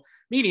visual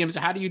medium. So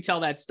how do you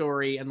tell that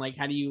story, and like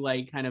how do you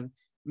like kind of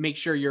make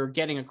sure you're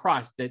getting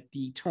across that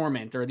the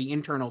torment or the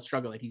internal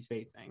struggle that he's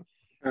facing?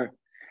 Sure.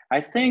 I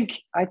think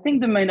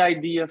the main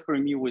idea for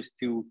me was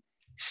to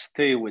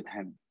stay with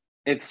him.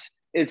 It's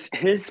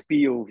his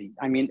POV.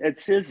 I mean,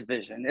 it's his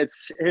vision.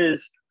 It's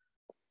his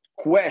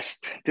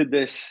quest to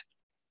this,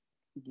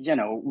 you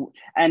know,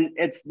 and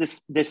it's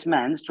this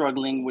man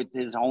struggling with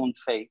his own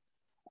faith.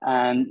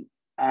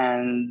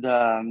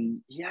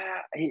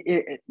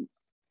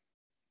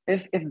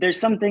 If there's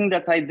something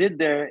that I did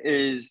there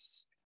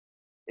is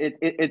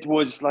it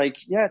was like,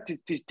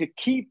 to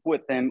keep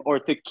with him, or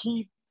to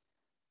keep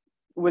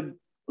with,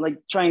 like,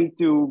 trying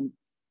to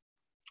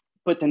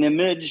put an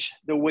image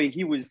the way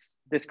he was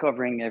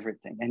discovering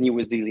everything and he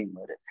was dealing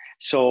with it.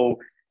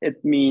 So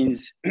it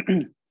means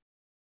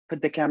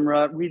put the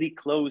camera really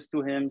close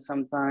to him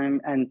sometime.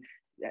 And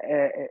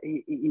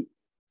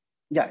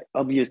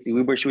obviously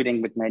we were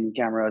shooting with many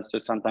cameras, so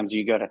sometimes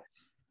you gotta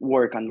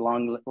work on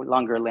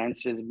longer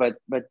lenses. But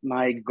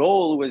my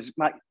goal was,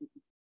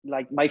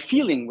 my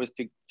feeling was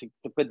to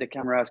put the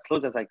camera as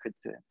close as I could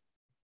to him.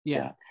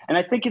 Yeah. And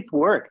I think it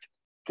worked,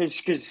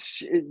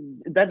 because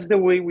that's the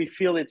way we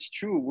feel it's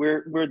true.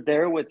 We're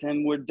there with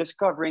him. We're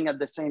discovering at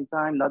the same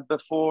time, not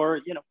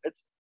before, you know,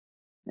 it's,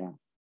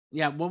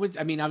 Yeah.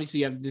 Obviously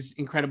you have this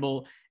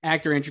incredible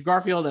actor, Andrew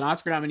Garfield, an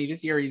Oscar nominee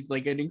this year. He's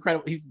like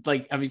he's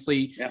like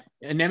obviously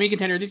an Emmy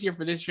contender this year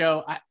for this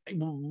show.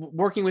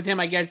 Working with him,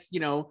 I guess,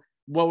 you know,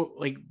 what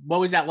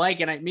was that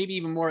like? And maybe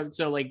even more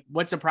so, like,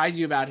 what surprised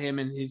you about him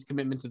and his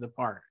commitment to the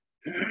part?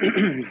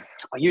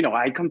 You know,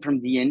 I come from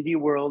the indie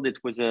world. It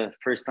was a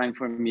first time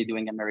for me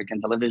doing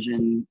American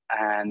television,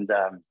 and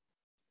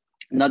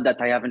not that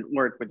I haven't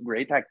worked with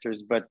great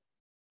actors, but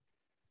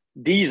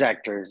these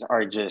actors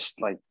are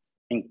just like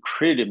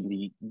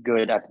incredibly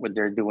good at what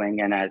they're doing.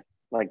 And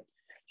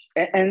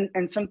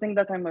and something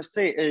that I must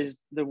say is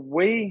the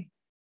way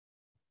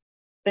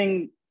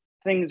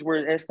things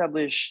were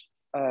established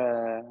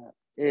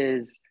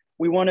is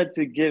we wanted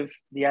to give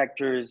the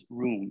actors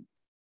room,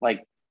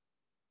 like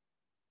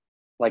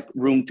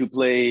room to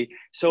play.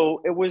 So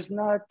it was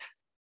not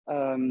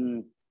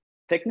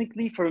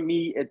technically, for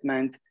me, it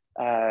meant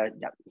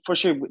for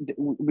sure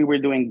we were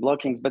doing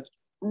blockings, but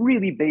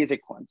really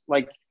basic ones.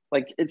 Like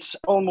it's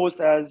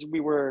almost as we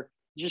were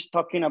just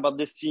talking about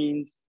the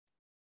scenes,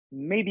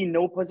 maybe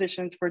no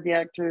positions for the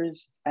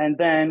actors, and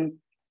then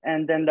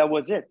that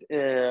was it.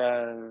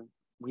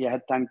 We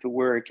had time to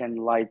work and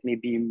light.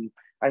 Maybe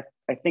I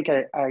think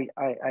the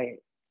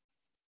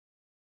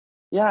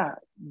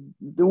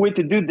way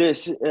to do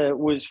this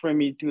was for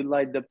me to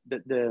light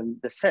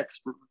the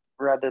sets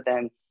rather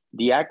than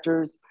the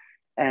actors,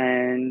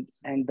 and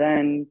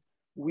then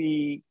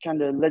we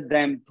kind of let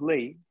them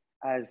play,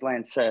 as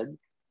Lance said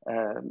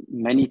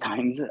many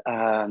times.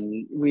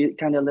 We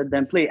kind of let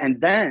them play,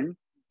 and then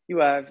you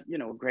have, you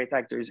know, great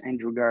actors,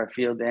 Andrew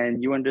Garfield,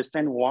 and you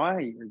understand why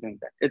you're doing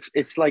that.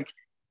 It's like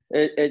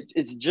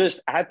it's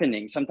just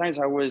happening. Sometimes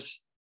I was,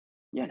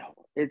 you know,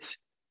 it's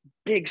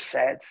big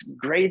sets,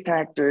 great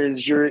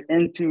actors, you're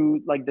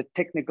into like the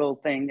technical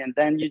thing, and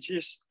then you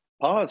just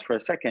pause for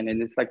a second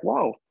and it's like,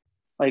 wow,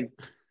 like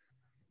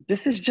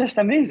this is just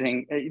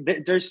amazing.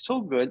 They're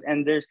so good,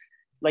 and there's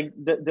like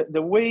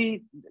the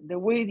way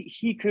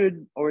he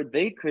could, or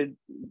they could,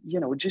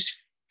 you know, just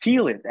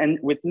feel it, and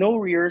with no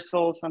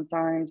rehearsal.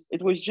 Sometimes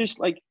it was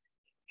just like,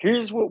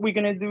 here's what we're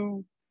gonna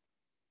do,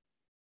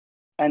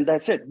 and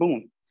that's it,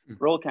 boom,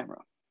 roll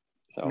camera.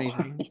 So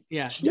amazing.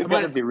 Yeah. You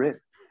gotta be rich.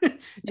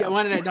 I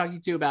wanted to talk to you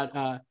too about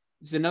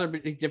this is another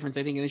big difference,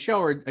 I think, in the show,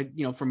 or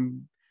you know,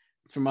 from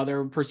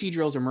other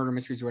procedurals or murder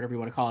mysteries or whatever you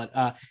want to call it.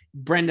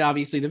 Brenda,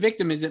 obviously the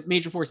victim, is a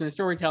major force in the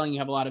storytelling. You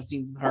have a lot of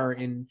scenes with her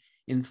in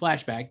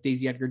flashback.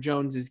 Daisy Edgar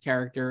Jones's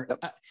character.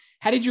 Yep.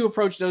 How did you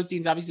approach those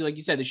scenes? Obviously, like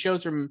you said, the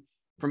show's from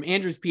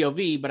Andrew's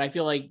POV, but I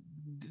feel like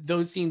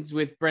those scenes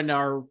with Brenda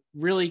are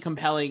really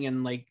compelling,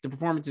 and like the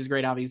performance is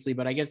great, obviously.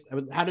 But I guess,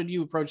 how did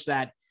you approach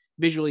that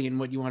visually and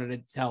what you wanted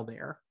to tell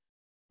there?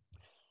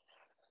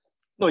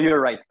 No,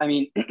 you're right. I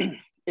mean,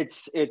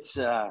 it's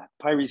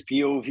Pyrie's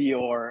POV,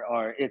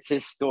 or it's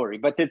his story,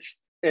 but it's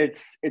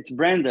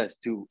Brenda's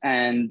too.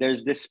 And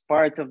there's this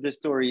part of the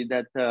story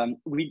that I'm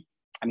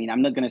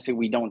not gonna say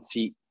we don't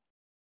see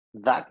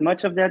that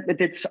much of that,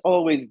 but it's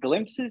always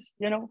glimpses,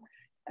 you know.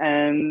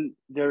 and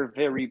they're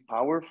very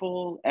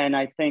powerful. And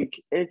I think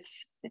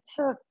it's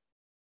a,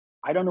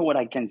 I don't know what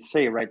I can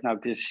say right now,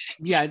 because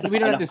yeah, we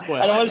don't have to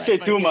spoil. I don't want to say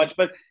too yeah. much,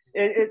 but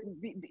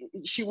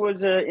she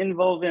was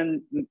involved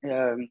in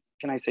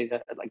can I say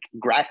that, like,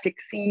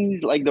 graphic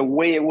scenes, like the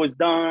way it was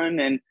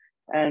done,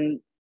 and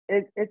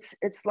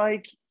it's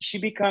like she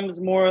becomes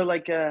more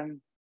like a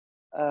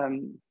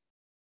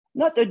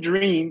not a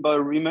dream, but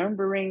a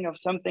remembering of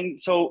something.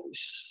 So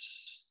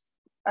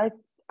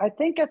I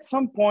think at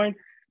some point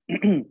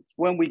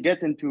when we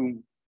get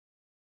into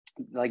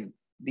like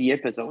the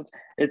episodes,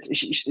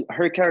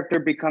 her character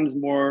becomes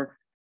more,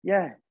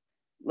 yeah,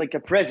 like a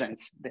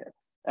presence there,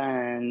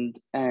 and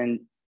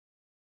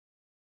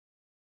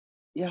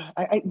yeah,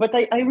 but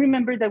I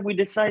remember that we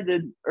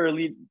decided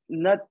early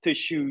not to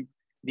shoot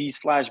these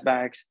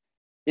flashbacks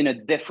in a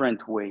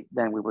different way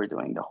than we were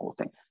doing the whole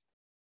thing.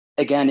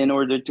 Again, in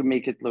order to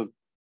make it look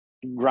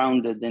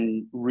grounded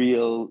and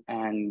real,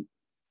 and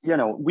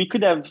we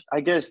could have,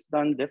 I guess,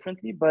 done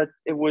differently, but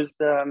it was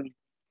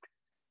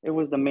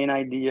the main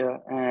idea,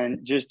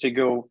 and just to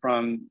go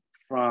from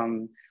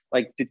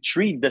like to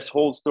treat this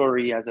whole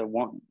story as a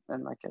one,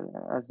 and like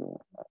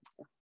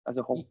as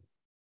a whole.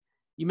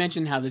 You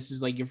mentioned how this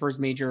is like your first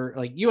major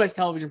like U.S.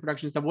 television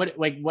production stuff. What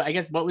I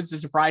guess what was the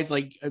surprise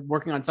like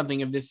working on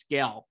something of this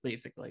scale,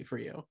 basically, for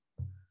you?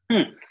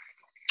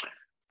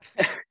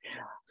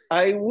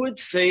 I would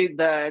say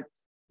that,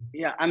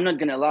 yeah, I'm not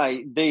gonna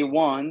lie. Day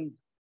one,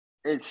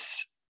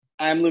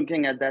 I'm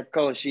looking at that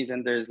call sheet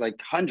and there's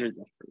like hundreds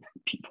of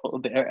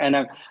people there, and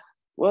I'm,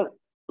 well,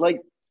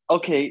 like,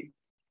 okay,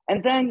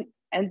 and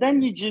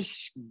then you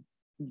just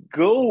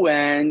go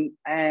and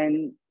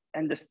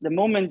the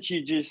moment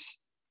you just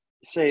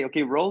say,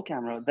 okay, roll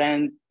camera,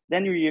 then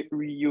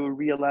you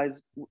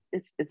realize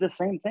it's the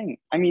same thing.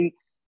 I mean,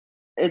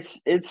 it's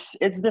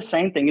the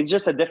same thing. It's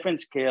just a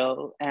different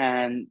scale,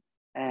 and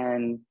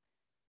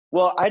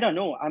well, I don't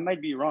know, I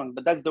might be wrong,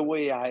 but that's the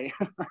way I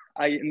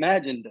I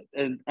imagined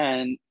it,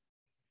 and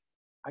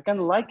I kind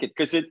of like it,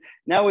 because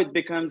now it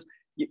becomes,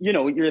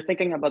 you're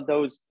thinking about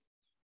those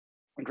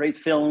great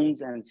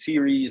films and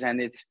series,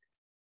 and it's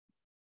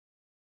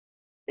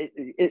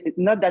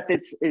not that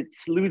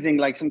it's losing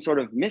like some sort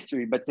of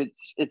mystery, but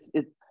it's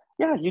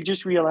yeah, you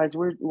just realize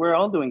we're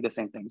all doing the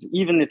same things,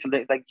 even if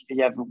like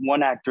you have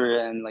one actor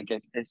and like a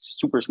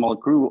super small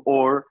crew,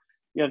 or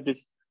you have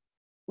this,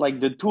 like,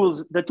 the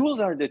tools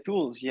are the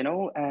tools,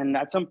 and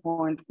at some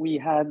point we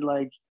had,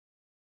 like,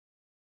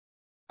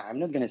 I'm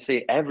not going to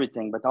say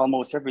everything, but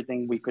almost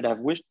everything we could have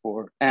wished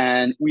for,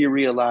 and we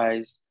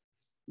realized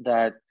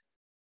that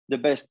the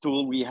best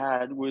tool we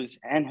had was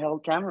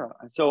handheld camera.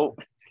 So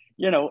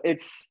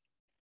it's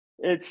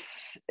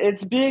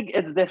big,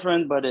 it's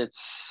different, but it's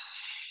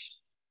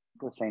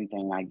the same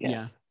thing, I guess.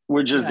 Yeah.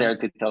 We're just there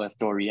to tell a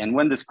story, and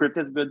when the script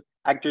is good,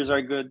 actors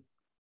are good.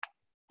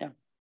 Yeah,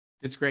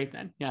 it's great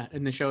then. Yeah,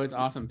 and the show is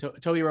awesome.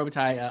 Tobie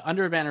Robitaille,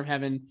 Under a Banner of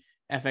Heaven,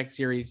 FX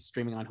series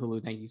streaming on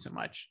Hulu. Thank you so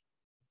much.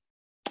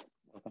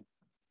 Welcome.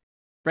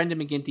 Brendan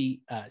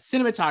McGinty,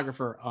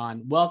 cinematographer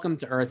on Welcome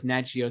to Earth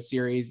Nat Geo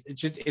series.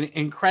 It's just an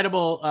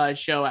incredible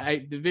show.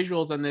 The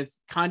visuals on this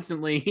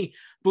constantly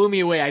blew me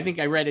away. I think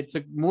I read it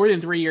took more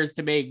than 3 years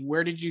to make.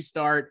 Where did you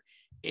start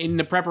in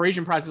the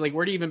preparation process? Like,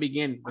 where do you even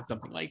begin with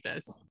something like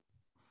this?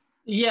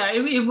 Yeah,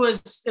 it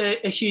was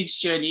a huge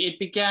journey. It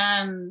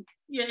began,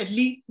 at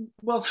least,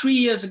 3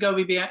 years ago,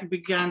 we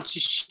began to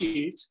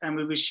shoot, and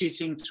we were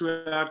shooting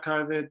throughout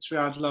COVID,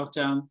 throughout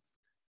lockdown.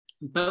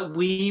 But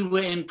we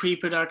were in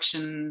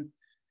pre-production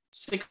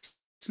 6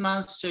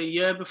 months to a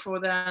year before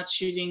that,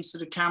 shooting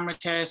sort of camera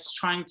tests,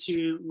 trying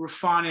to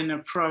refine an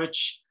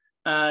approach,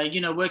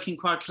 working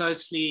quite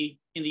closely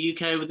in the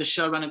UK with the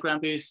showrunner Graham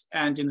Booth,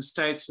 and in the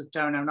States with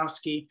Darren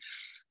Aronofsky.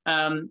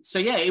 So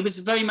yeah, it was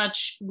very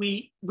much,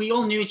 we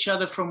all knew each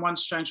other from One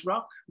Strange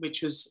Rock,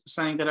 which was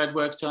something that I'd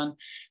worked on.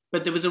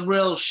 But there was a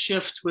real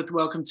shift with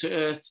Welcome to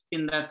Earth,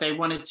 in that they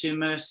wanted to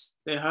immerse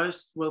their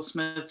host, Will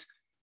Smith,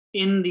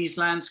 in these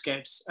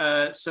landscapes.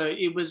 So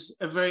it was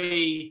a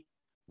very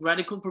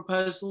radical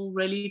proposal,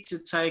 really, to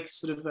take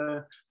sort of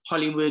a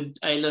Hollywood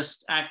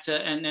A-list actor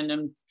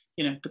and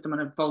put them on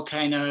a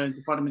volcano at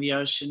the bottom of the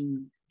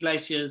ocean,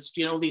 glaciers,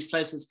 all these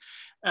places.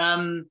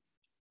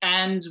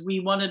 And we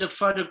wanted a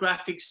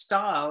photographic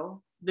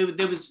style.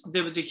 There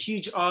was a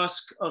huge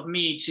ask of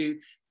me to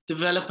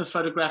develop a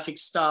photographic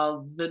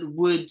style that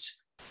would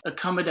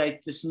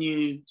accommodate this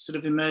new sort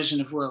of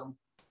immersion of Will.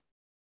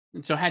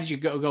 And so how did you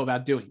go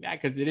about doing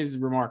that? Because it is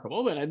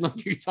remarkable, but I'd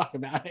love you to talk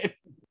about it.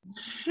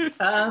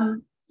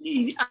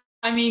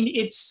 I mean,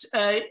 there's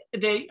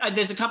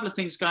a couple of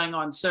things going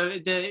on. So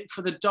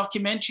for the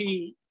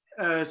documentary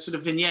sort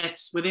of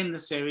vignettes within the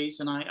series,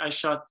 and I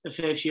shot a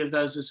fair few of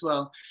those as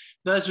well.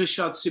 Those were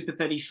shot Super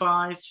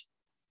 35,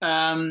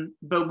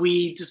 but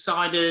we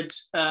decided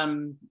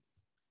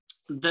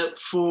that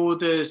for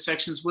the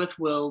sections with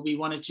Will, we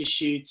wanted to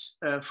shoot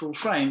full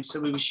frame. So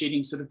we were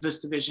shooting sort of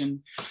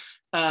VistaVision.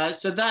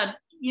 So that,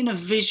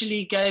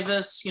 visually gave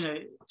us,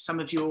 some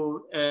of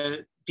your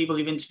people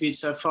who've interviewed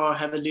so far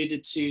have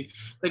alluded to,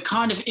 the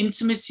kind of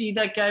intimacy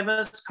that gave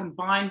us,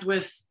 combined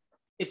with,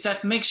 it's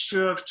that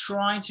mixture of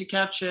trying to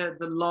capture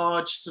the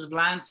large sort of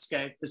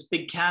landscape, this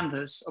big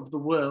canvas of the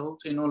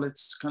world in all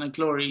its kind of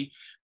glory,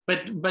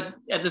 but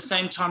at the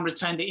same time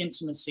retain the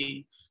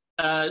intimacy.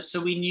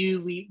 So we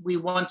knew we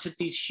wanted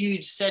these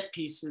huge set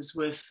pieces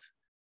with,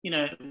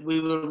 we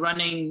were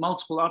running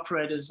multiple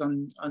operators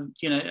on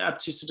up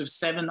to sort of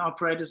 7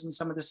 operators in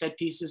some of the set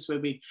pieces, where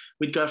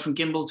we'd go from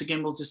gimbal to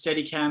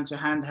Steadicam to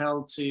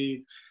handheld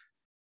to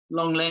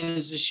long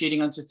lenses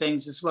shooting onto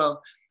things as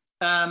well.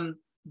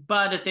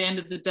 But at the end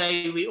of the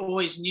day, we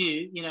always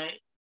knew,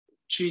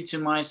 true to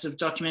my sort of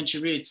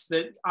documentary roots,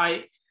 that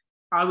I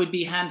would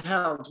be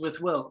handheld with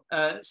Will.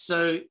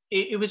 So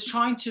it was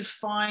trying to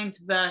find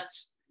that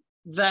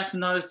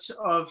note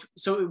of,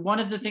 so one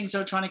of the things they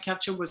were trying to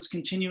capture was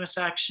continuous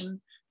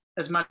action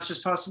as much as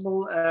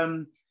possible.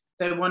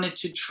 They wanted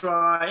to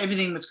try,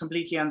 everything was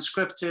completely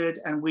unscripted,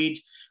 and we'd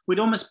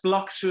almost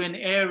block through an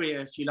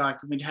area, if you like,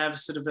 and we'd have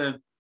sort of a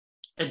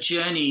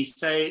journey,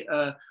 say,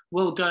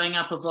 Will going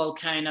up a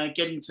volcano,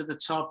 getting to the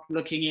top,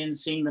 looking in,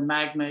 seeing the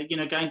magma,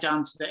 going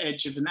down to the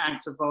edge of an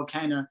active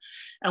volcano.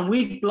 And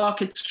we'd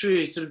block it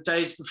through sort of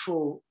days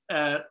before,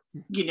 to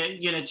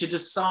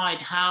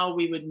decide how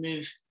we would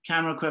move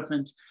camera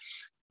equipment.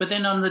 But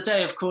then on the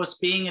day, of course,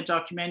 being a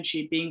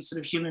documentary, being sort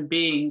of human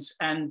beings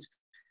and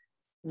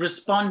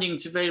responding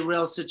to very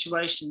real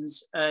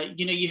situations,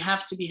 you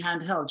have to be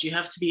handheld. You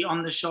have to be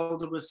on the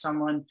shoulder with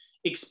someone,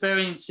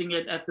 experiencing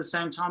it at the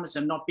same time as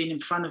them, not being in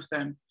front of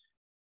them.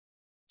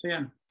 So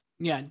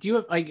yeah. Do you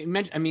have, like,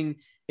 mention, I mean,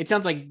 it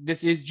sounds like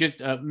this is just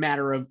a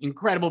matter of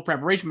incredible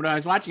preparation, but when I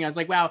was watching, I was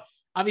like, wow,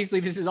 obviously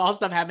this is all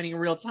stuff happening in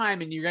real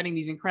time, and you're getting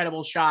these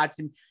incredible shots,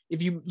 and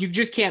if you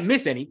just can't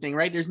miss anything,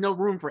 right? There's no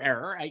room for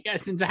error, I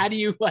guess. And so how do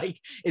you,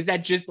 is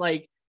that just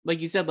like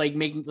you said,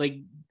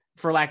 making,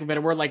 for lack of a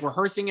better word,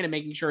 rehearsing it and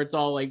making sure it's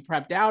all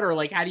prepped out, or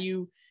how do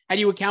you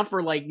account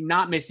for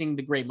not missing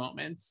the great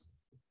moments?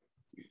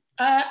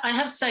 I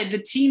have to say the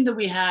team that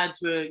we had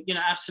were,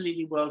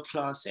 absolutely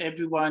world-class.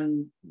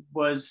 Everyone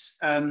was,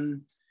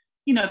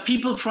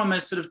 people from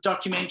a sort of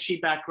documentary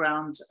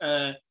background.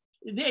 I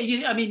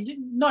mean,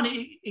 not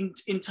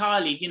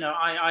entirely,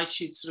 I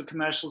shoot sort of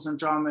commercials and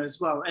drama as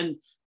well. And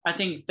I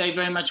think they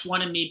very much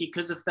wanted me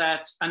because of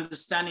that,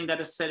 understanding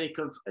that aesthetic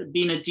of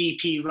being a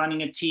DP,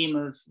 running a team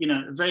of,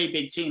 a very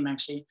big team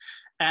actually,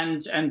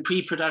 and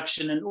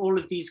pre-production and all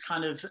of these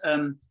kind of,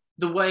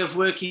 the way of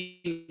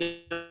working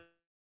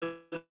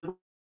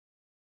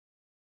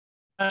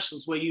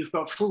where you've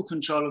got full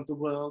control of the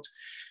world.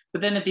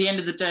 But then at the end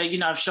of the day,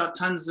 I've shot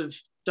tons of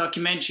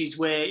documentaries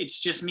where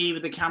it's just me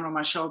with the camera on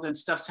my shoulder and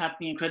stuff's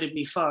happening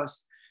incredibly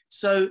fast.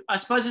 So I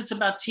suppose it's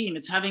about team.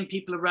 It's having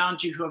people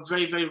around you who are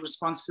very, very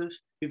responsive,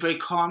 who are very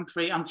calm,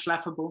 very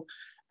unflappable.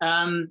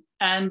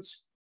 And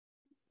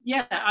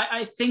yeah,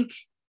 I think,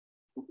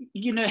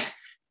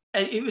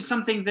 it was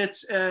something that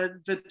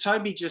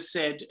Tobie just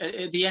said.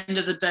 At the end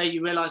of the day,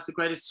 you realize the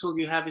greatest tool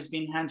you have is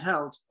being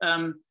handheld.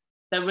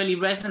 That really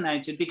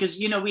resonated because,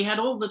 we had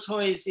all the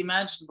toys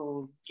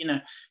imaginable,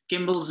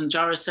 gimbals and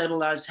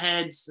gyrostabilized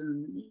heads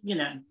and,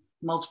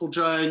 multiple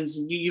drones.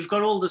 And you've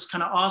got all this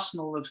kind of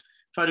arsenal of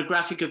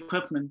photographic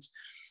equipment.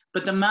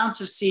 But the amount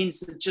of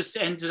scenes that just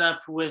ended up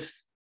with,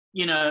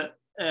 a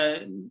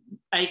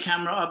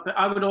camera.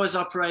 I would always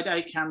operate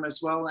a camera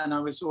as well, and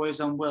I was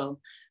always on Will.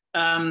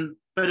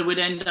 But it would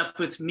end up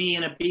with me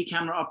and a B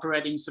camera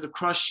operating, sort of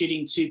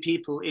cross-shooting 2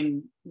 people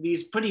in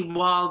these pretty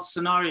wild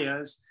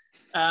scenarios.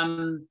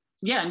 And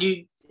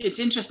it's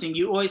interesting.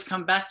 You always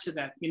come back to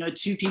that,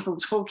 2 people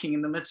talking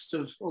in the midst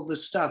of all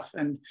this stuff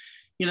and,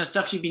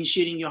 stuff you've been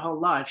shooting your whole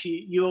life.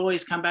 You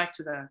always come back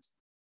to that.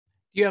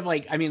 You have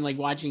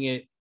watching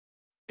it,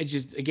 it's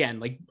just, again,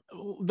 the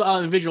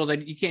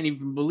visuals, you can't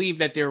even believe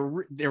that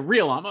they're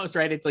real almost,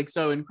 right? It's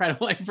so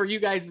incredible. And for you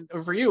guys,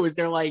 or for you, was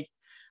there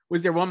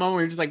one moment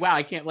where you're just like, wow,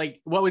 I can't,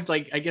 what was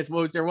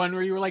there one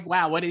where you were like,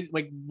 wow, what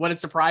a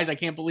surprise. I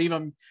can't believe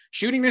I'm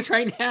shooting this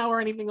right now,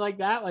 or anything like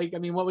that?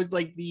 What was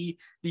the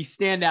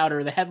standout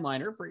or the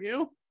headliner for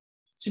you?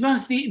 To be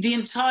honest, the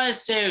entire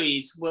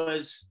series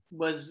was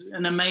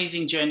an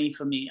amazing journey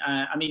for me.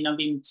 I've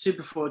been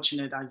super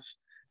fortunate.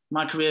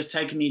 My career has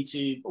taken me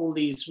to all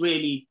these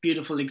really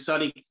beautiful,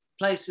 exotic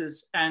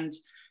places. And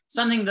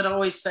something that I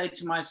always say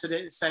to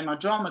my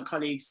drama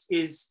colleagues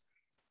is,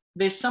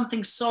 there's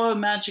something so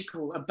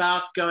magical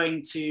about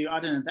going to,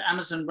 the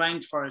Amazon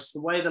rainforest,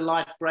 the way the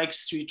light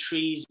breaks through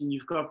trees and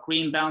you've got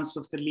green bounce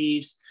off the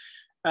leaves,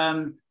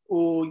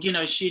 or,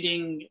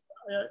 shooting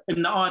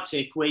in the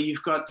Arctic where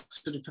you've got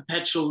sort of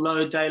perpetual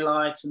low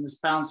daylight and this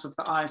bounce of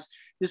the ice.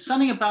 There's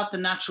something about the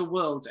natural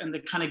world and the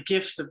kind of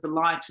gift of the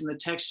light and the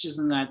textures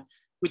and that,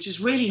 which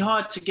is really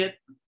hard to get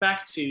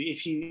back to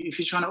if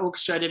you're trying to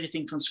orchestrate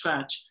everything from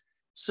scratch.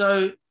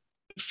 So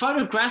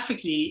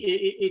photographically,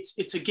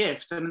 it's a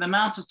gift. The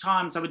amount of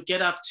times I would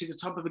get up to the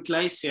top of a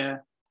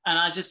glacier and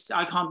I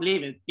can't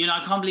believe it.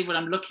 I can't believe what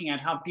I'm looking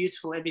at, how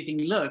beautiful everything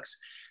looks.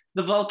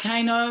 The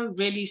volcano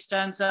really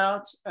stands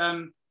out.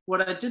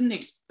 what I didn't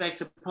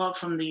expect, apart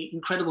from the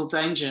incredible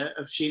danger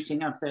of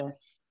shooting up there,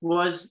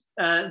 was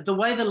the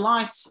way the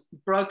light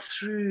broke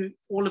through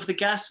all of the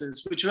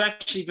gases, which are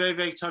actually very,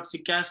 very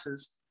toxic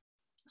gases.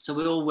 So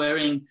we're all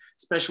wearing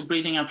special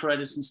breathing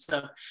apparatus and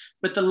stuff.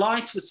 But the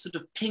light was sort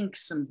of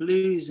pinks and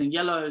blues and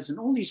yellows and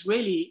all these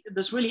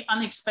this really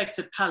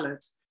unexpected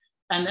palette.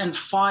 And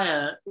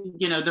fire,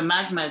 you know, the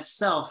magma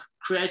itself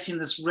creating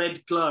this red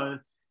glow.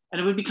 And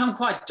it would become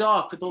quite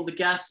dark with all the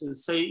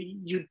gases. So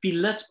you'd be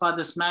lit by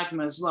this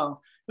magma as well.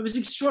 It was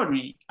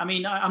extraordinary. I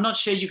mean, I'm not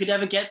sure you could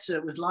ever get to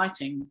it with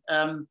lighting.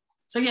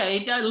 So yeah,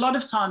 a lot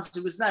of times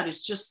it was that.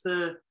 It's just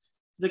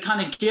the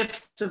kind of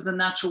gift of the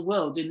natural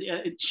world, in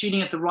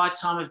shooting at the right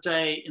time of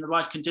day in the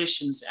right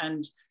conditions.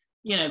 And,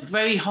 you know,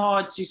 very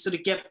hard to sort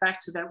of get back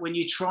to that when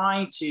you're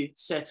trying to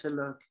set a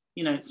look.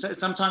 You know, so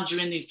sometimes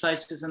you're in these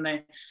places and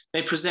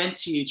they present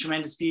to you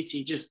tremendous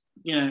beauty. Just,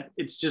 you know,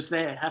 it's just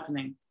there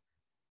happening.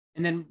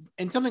 And then,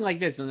 and something like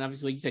this, and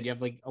obviously like you said, you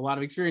have like a lot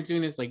of experience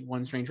doing this, like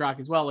One Strange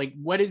Rock as well. Like,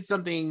 what is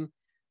something,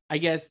 I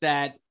guess,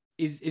 that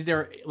is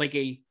there like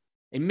a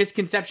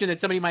misconception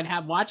that somebody might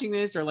have watching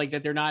this, or like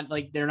that they're not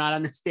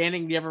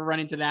understanding? Do you ever run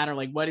into that? Or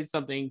like, what is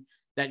something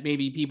that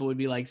maybe people would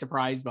be like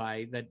surprised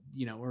by that,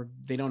 you know, or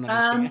they don't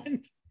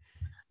understand?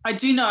 I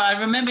do know. I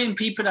remember in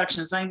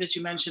pre-production, something that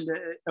you mentioned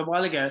a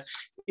while ago,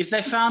 is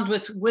they found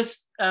with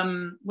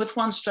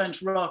One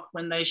Strange Rock,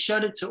 when they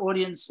showed it to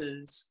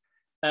audiences,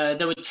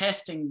 they were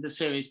testing the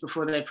series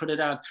before they put it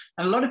out,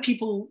 and a lot of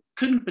people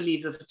couldn't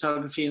believe the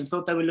photography and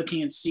thought they were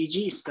looking at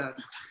CG stuff.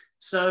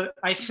 So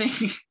I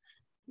think,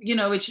 you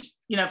know, which,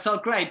 you know,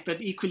 felt great, but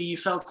equally you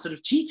felt sort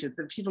of cheated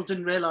that people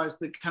didn't realize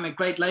the kind of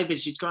great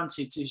labors you'd gone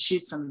to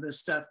shoot some of this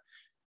stuff.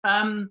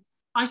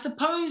 I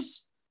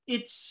suppose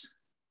it's,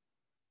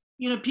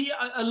 you know,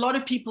 a lot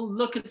of people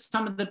look at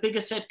some of the bigger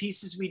set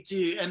pieces we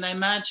do and they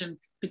imagine,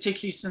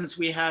 particularly since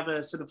we have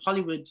a sort of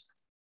Hollywood,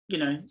 you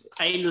know,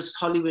 A-list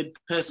Hollywood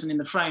person in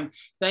the frame,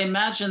 they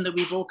imagine that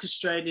we've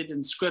orchestrated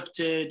and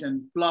scripted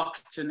and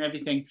blocked and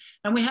everything.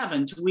 And we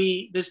haven't.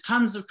 There's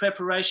tons of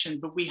preparation,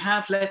 but we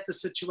have let the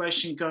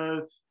situation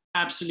go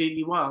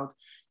absolutely wild.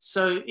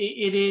 So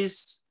it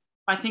is,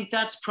 I think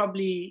that's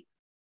probably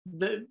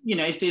you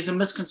know, if there's a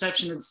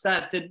misconception, it's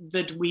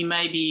that we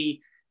may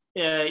be,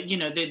 you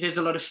know, there's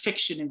a lot of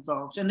fiction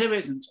involved, and there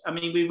isn't. I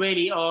mean, we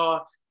really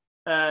are.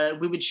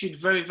 We would shoot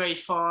very, very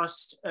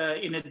fast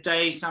in a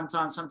day,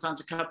 sometimes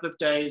a couple of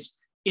days,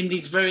 in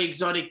these very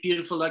exotic,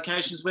 beautiful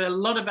locations where a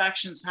lot of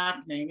action's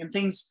happening, and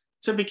things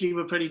typically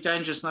were pretty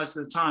dangerous most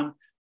of the time.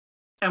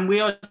 And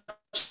we are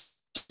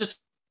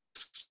just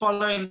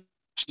following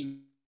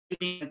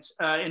it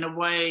in a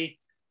way.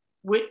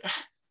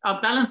 Our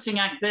balancing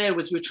act there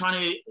was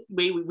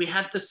we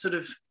had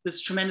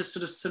this tremendous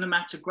sort of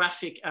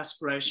cinematographic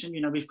aspiration.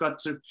 You know, we've got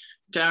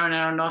Darren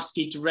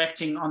Aronofsky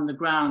directing on the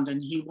ground,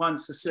 and he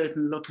wants a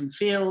certain look and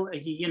feel.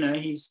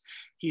 He's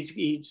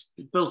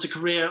built a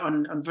career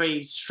on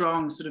very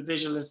strong sort of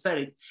visual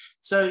aesthetic.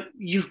 So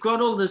you've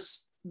got all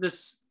this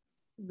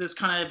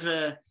kind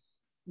of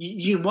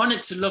you want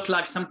it to look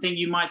like something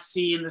you might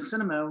see in the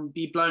cinema and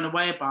be blown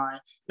away by,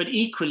 but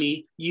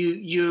equally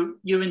you're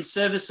in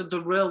service of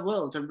the real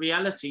world and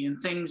reality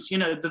and things. You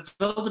know, the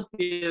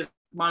wildebeest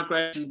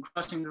migration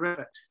crossing the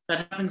river, that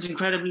happens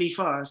incredibly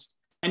fast,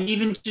 and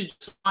even to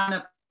line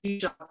up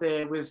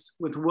there with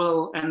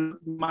Will and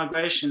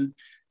migration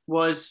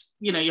was,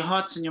 you know, your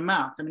heart's in your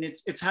mouth. I mean,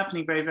 it's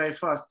happening very, very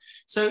fast.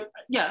 So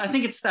yeah, I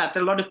think it's that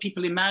a lot of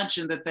people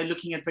imagine that they're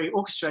looking at very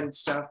orchestrated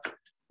stuff,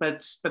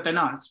 but they're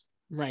not.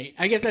 Right.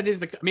 I guess that is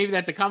maybe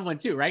that's a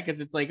compliment too, right?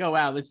 Because it's like, oh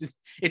wow,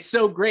 it's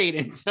so great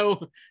and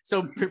so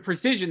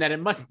precision that it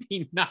must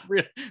be not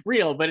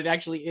real, but it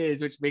actually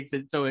is, which makes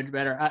it so much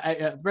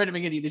better.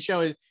 Brendan McGinty, the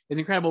show is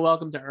incredible.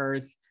 Welcome to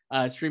Earth,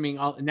 streaming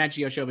all Nat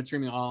Geo show, but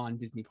streaming all on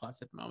Disney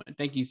Plus at the moment.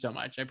 Thank you so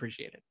much. I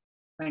appreciate it.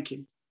 Thank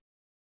you.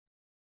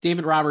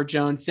 David Robert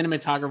Jones,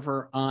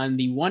 cinematographer on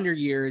the Wonder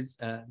Years,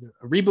 a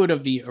reboot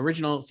of the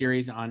original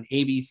series on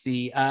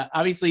ABC.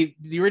 Obviously,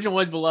 the original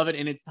was beloved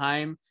in its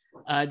time.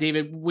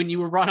 David, when you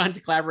were brought on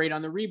to collaborate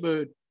on the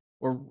reboot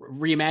or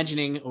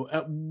reimagining,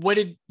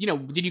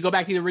 did you go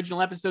back to the original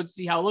episode to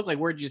see how it looked like?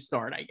 Where'd you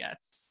start, I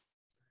guess?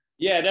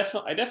 Yeah,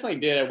 I definitely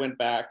did. I went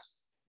back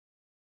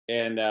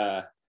and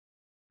I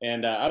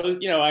was,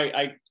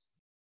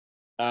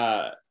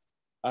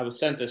 I was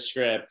sent the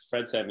script.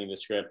 Fred sent me the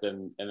script,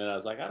 and then I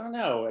was like, I don't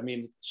know. I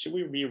mean, should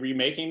we be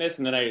remaking this?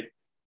 And then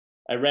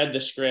I read the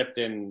script,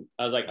 and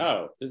I was like,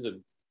 oh, this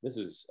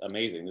is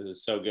amazing. This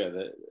is so good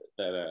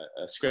that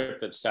a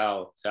script that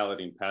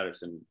Saladin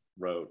Patterson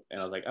wrote,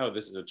 and I was like, oh,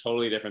 this is a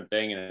totally different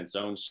thing and its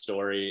own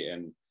story,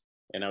 and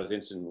I was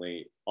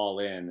instantly all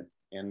in.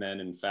 And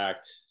then, in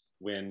fact,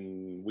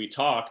 when we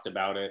talked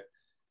about it,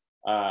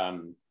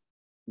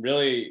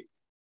 really,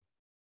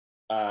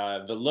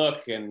 the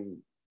look and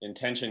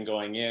intention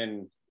going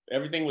in,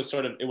 everything was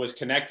it was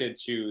connected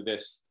to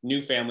this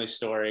new family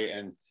story,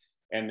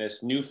 and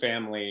this new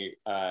family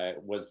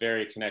was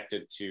very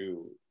connected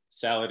to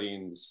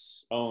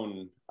Saladin's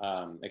own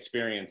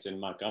experience in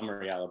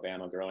Montgomery,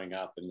 Alabama, growing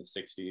up in the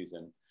 60s,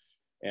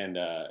 and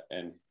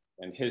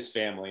his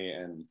family,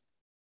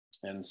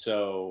 and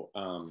so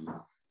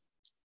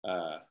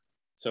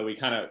so we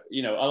kind of,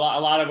 you know, a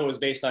lot of it was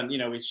based on, you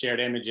know, we shared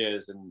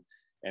images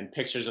and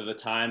pictures of the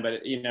time,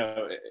 but you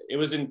know, it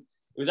was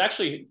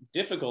actually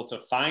difficult to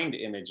find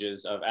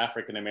images of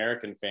African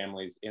American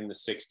families in the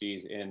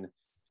 60s in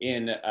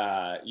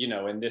you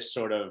know, in this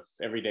sort of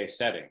everyday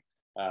setting.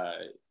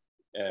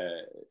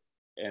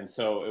 And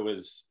so it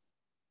was,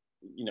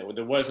 you know,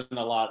 there wasn't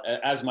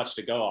as much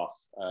to go off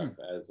of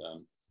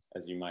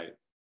as you might,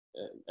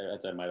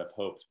 as I might have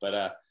hoped. But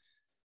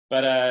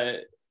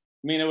I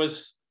mean, it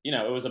was, you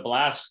know, it was a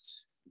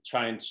blast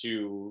trying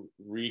to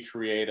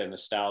recreate a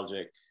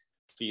nostalgic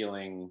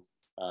feeling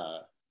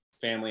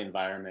family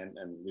environment,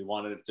 and we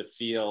wanted it to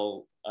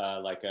feel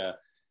like a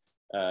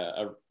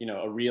you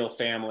know, a real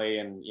family,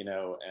 and you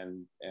know,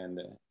 and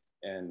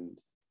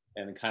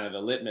kind of the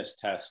litmus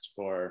test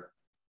for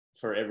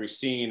every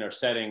scene or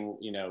setting,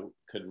 you know,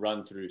 could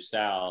run through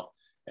Sal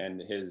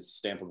and his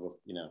stamp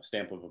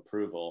of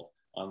approval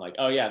on like,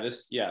 oh yeah,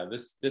 this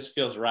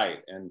feels right.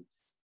 And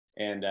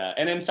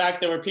in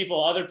fact, there were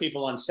other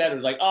people on set who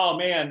were like, oh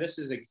man, this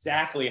is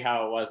exactly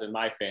how it was in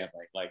my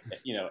family. Like,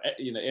 you know,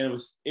 and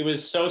it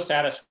was so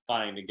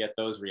satisfying to get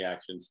those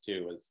reactions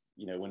too, as,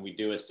 you know, when we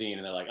do a scene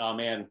and they're like, oh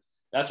man,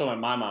 that's what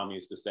my mom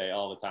used to say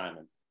all the time.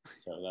 And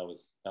so that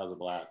was a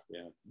blast.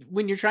 Yeah.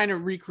 When you're trying to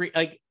recreate,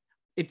 like,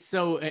 it's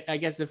so, I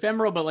guess,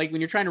 ephemeral, but like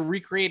when you're trying to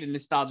recreate a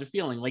nostalgia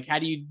feeling, like how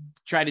do you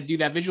try to do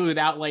that visually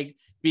without like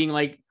being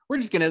like, we're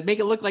just going to make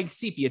it look like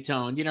sepia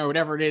toned, you know,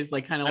 whatever it is,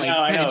 like kind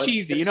of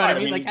cheesy, you know what I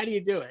mean? Like, how do you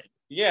do it?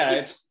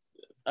 Yeah,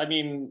 I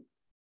mean,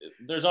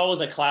 there's always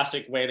a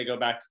classic way to go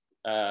back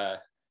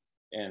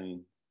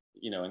and,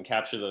 you know, and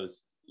capture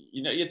those,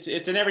 you know, it's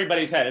in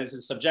everybody's head. It's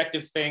a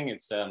subjective thing.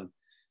 It's,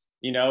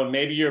 you know,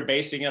 maybe you're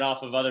basing it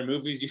off of other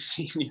movies you've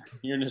seen,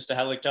 your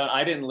nostalgic tone.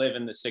 I didn't live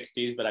in the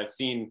 60s, but I've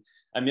seen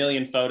a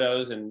million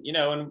photos, and, you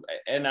know,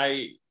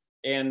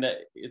 and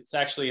it's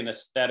actually an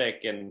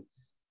aesthetic and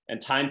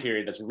time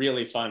period that's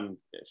really fun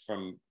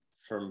for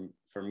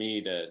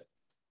me to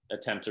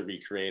attempt to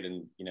recreate,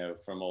 and, you know,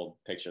 from old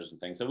pictures and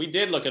things. So we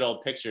did look at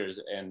old pictures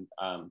and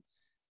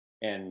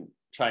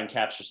try and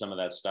capture some of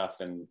that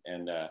stuff, and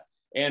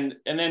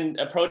then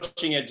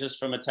approaching it just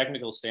from a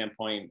technical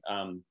standpoint.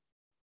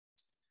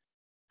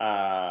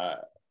 I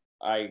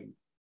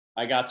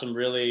got some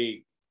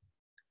really,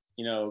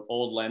 you know,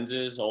 old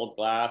lenses, old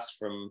glass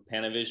from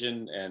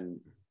Panavision, and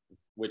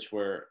which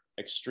were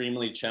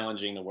extremely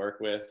challenging to work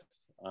with.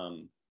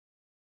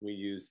 We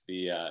used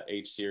the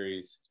H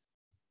series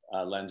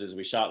lenses.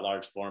 We shot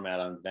large format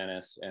on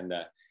Venice, and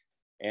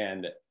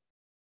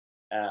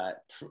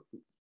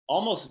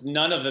almost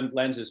none of the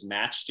lenses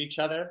matched each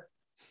other.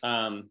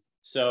 And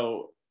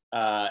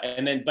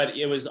then, but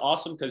it was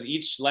awesome because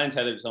each lens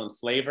had its own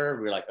flavor.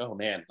 We were like, oh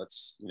man,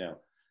 let's, you know,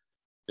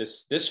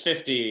 this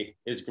 50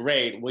 is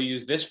great. We'll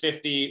use this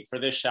 50 for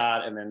this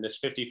shot, and then this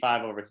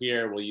 55 over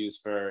here we'll use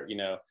for, you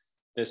know,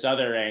 this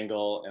other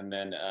angle. And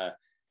then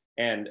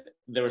and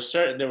there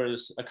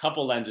was a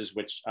couple lenses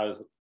which I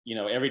was, you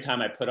know, every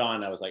time I put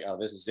on, I was like, oh,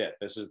 this is it.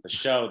 This is the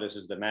show. This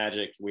is the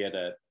magic. We had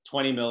a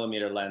 20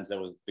 millimeter lens that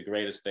was the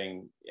greatest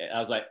thing. I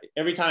was like,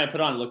 every time I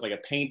put on, it looked like a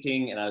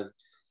painting.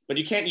 But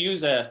you can't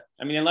use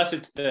unless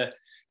it's the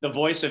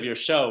voice of your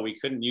show, we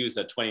couldn't use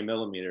a 20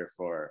 millimeter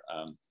for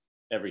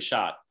every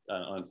shot,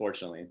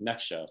 unfortunately,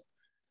 next show.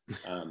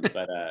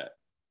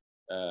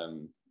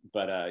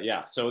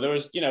 Yeah, so there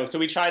was, you know, so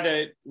we tried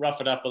to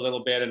rough it up a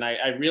little bit, and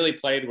I really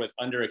played with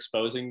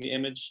underexposing the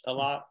image a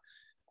lot.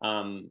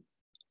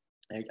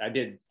 I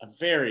did a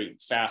very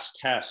fast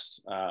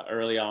test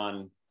early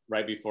on,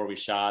 right before we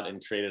shot,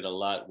 and created a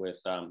LUT with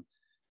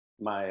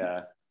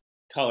my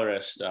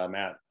colorist,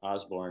 Matt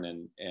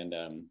Osborne,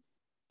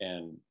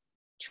 and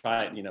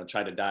try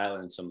to dial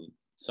in some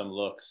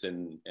looks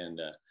and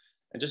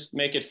just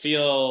make it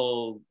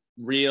feel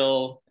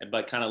real,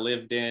 but kind of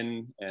lived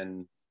in.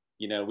 And,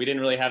 you know, we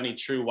didn't really have any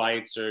true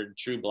whites or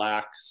true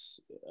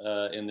blacks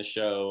in the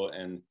show,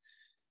 and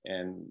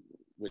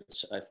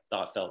which I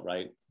thought felt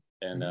right.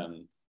 And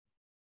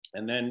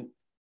and then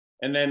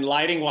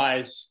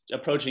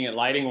approaching it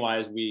lighting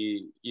wise,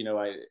 we, you know,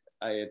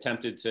 I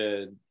attempted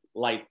to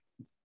light,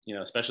 you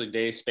know, especially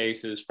day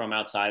spaces from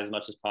outside as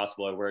much as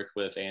possible. I worked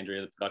with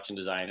Andrea, the production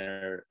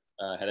designer,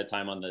 ahead of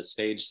time on the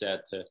stage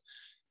set to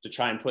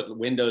try and put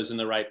windows in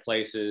the right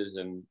places.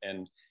 And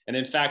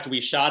in fact,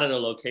 we shot at a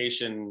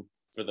location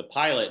for the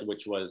pilot,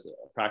 which was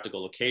a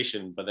practical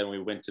location, but then we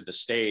went to the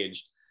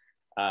stage.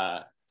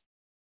 I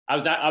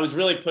was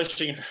really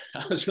pushing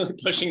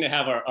to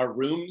have our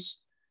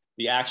rooms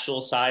the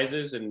actual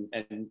sizes, and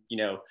you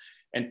know,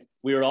 and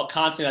we were all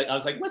constantly, I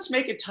was like, let's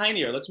make it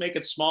tinier, let's make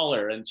it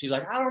smaller. And she's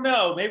like, I don't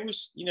know, maybe we,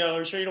 you know,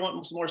 are sure you don't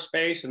want some more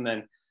space? And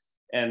then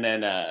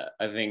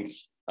I think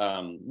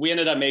we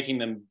ended up making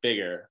them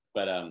bigger,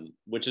 but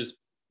which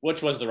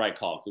was the right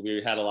call, because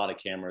we had a lot of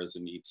cameras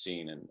in each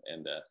scene,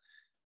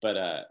 but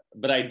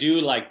I do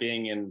like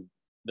being in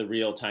the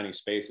real tiny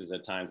spaces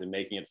at times and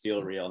making it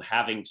feel real, and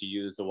having to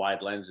use the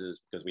wide lenses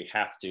because we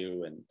have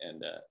to, and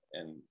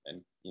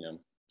you know,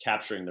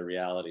 capturing the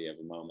reality of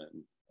a moment.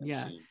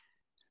 Yeah. Scene.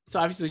 So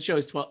obviously the show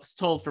is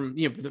told from,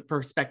 you know, the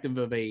perspective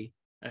of a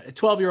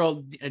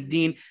 12-year-old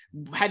Dean.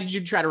 How did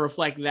you try to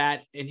reflect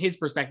that in his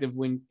perspective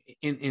when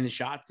in the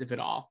shots, if at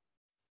all?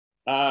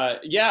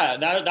 Yeah,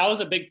 that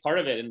was a big part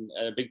of it, and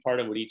a big part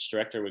of what each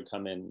director would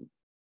come in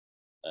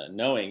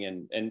knowing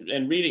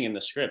and reading in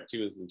the script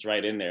too. Is it's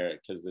right in there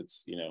because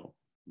it's, you know,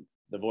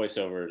 the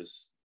voiceover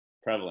is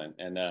prevalent,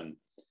 and that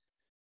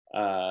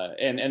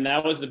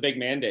was the big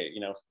mandate.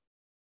 You know,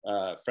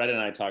 Fred and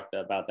I talked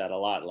about that a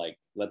lot. Like,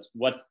 what's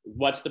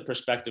the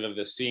perspective of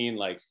the scene?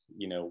 Like,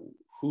 you know,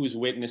 who's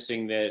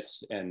witnessing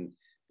this? And,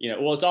 you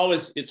know, well, it was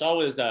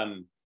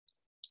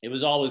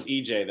always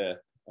EJ,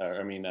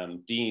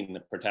 Dean, the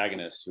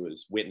protagonist, who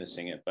was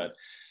witnessing it, but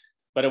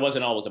it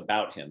wasn't always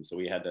about him. So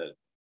we had to,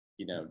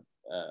 you know,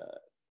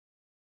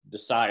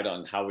 decide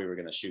on how we were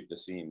going to shoot the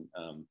scene.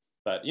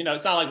 But, you know,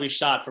 it's not like we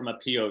shot from a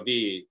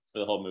POV for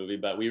the whole movie,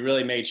 but we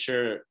really made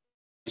sure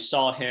we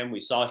saw him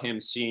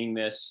seeing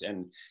this.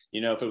 And,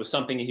 you know, if it was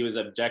something he was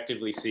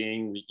objectively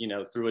seeing, you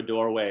know, through a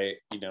doorway,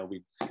 you know,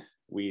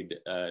 we'd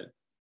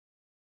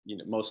you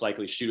know, most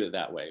likely shoot it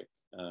that way.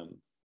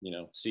 You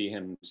know, see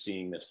him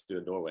seeing this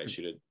through a doorway,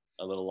 shoot it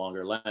a little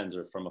longer lens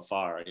or from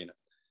afar, you know.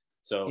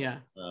 So yeah,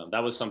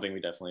 that was something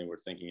we definitely were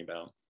thinking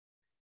about.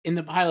 In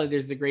the pilot,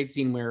 there's the great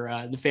scene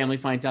where the family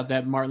finds out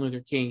that Martin Luther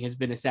King has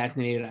been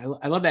assassinated.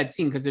 I love that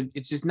scene because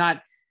it's just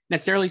not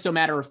necessarily so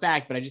matter of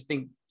fact, but I just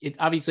think it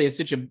obviously has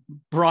such a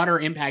broader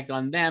impact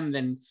on them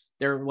than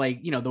their,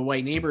 like, you know, the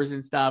white neighbors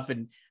and stuff.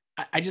 And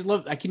I just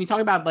love, can you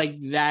talk about like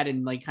that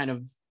and like kind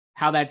of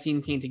how that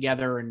scene came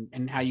together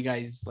and how you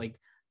guys like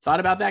thought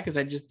about that? Because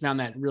I just found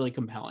that really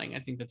compelling. I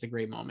think that's a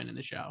great moment in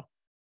the show.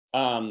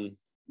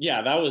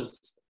 Yeah, that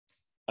was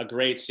a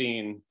great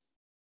scene,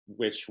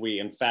 which we,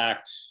 in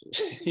fact,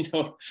 you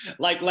know,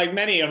 like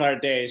many of our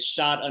days,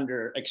 shot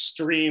under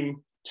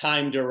extreme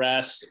time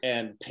duress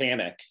and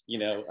panic, you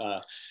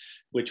know,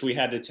 which we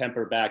had to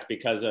temper back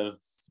because of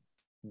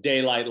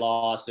daylight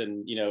loss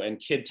and, you know, and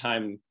kid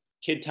time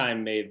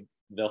made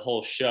the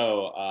whole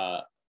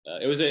show.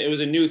 It was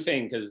a new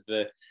thing because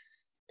the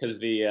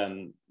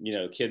you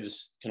know,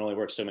 kids can only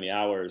work so many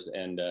hours,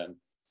 and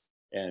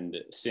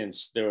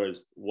since there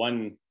was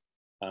one,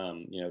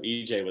 you know,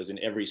 EJ was in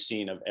every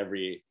scene of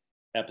every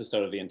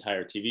episode of the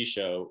entire TV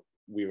show,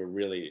 we were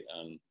really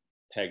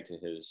pegged to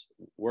his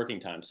working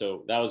time.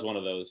 So that was one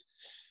of those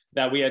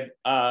that we had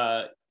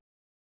thought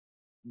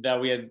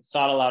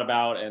a lot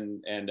about,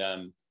 and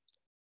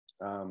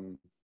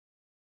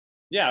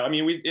yeah, I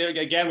mean, we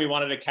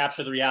wanted to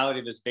capture the reality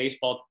of this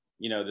baseball,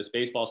 you know, this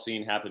baseball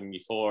scene happening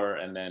before,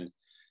 and then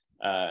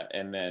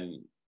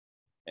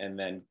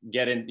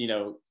get in, you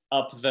know,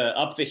 up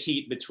the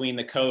heat between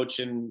the coach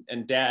and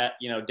dad,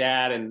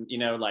 and, you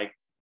know, like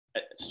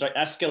start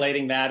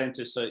escalating that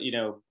into, you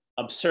know,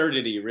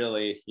 absurdity,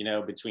 really, you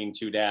know, between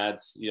two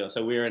dads, you know.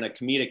 So we were in a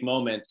comedic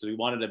moment, so we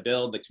wanted to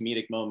build the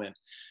comedic moment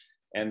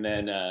and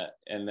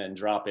then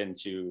drop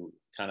into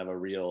kind of a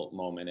real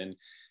moment.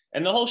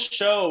 And the whole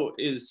show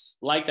is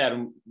like that.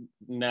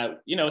 Now,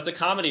 you know, it's a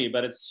comedy,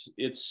 but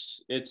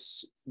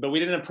but we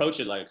didn't approach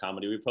it like a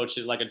comedy. We approached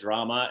it like a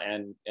drama,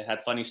 and it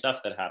had funny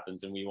stuff that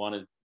happens. And we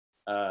wanted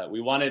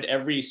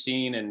every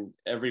scene and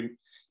every,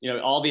 you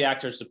know, all the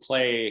actors to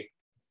play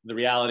the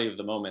reality of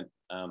the moment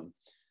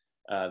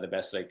the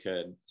best they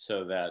could,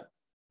 so that,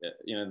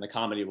 you know, and the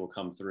comedy will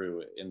come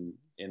through in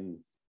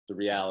the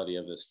reality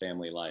of this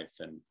family life.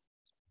 And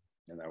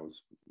that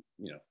was,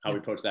 you know, how we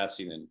approached that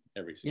scene in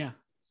every scene. Yeah.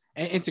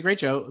 It's a great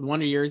show.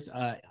 Wonder Years,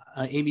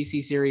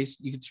 ABC series.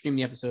 You can stream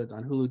the episodes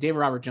on Hulu. David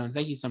Robert Jones,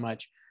 thank you so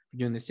much for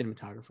doing the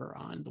cinematographer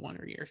on The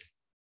Wonder Years.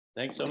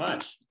 Thanks so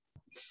much.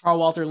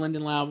 Karl-Walter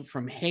Lindenlaub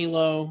from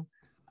Halo,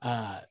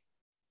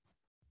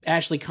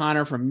 Ashley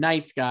Connor from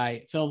Night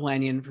Sky, Phil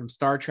Lanyon from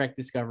Star Trek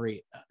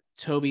Discovery,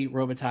 Tobie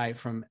Marier-Robitaille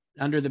from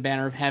Under the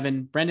Banner of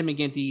Heaven, Brendan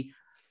McGinty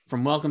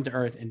from Welcome to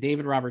Earth, and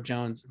David Robert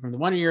Jones from The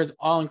Wonder Years,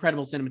 all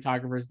incredible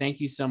cinematographers. Thank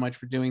you so much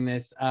for doing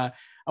this. I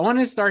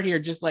wanted to start here,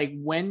 just like,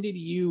 when did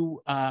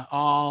you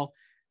all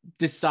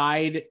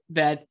decide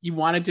that you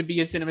wanted to be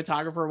a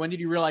cinematographer? When did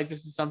you realize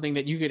this was something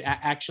that you could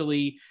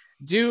actually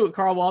do?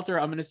 Karl-Walter,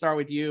 I'm going to start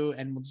with you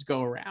and we'll just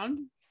go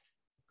around.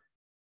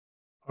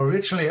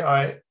 Originally,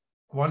 I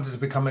wanted to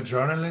become a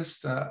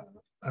journalist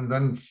and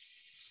then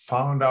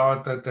found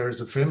out that there's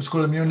a film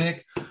school in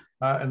Munich.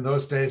 In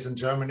those days in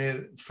Germany,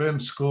 film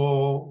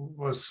school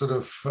was sort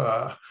of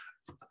a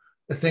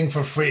thing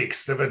for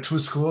freaks. There were 2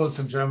 schools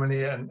in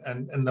Germany, and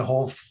in the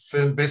whole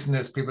film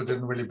business, people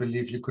didn't really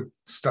believe you could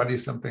study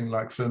something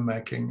like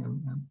filmmaking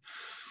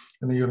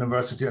in the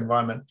university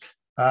environment.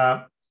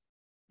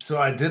 So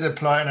I did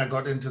apply, and I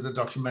got into the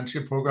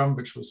documentary program,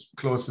 which was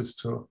closest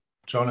to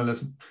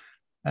journalism.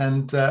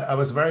 And I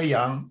was very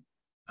young.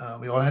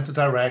 We all had to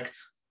direct.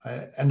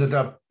 I ended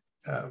up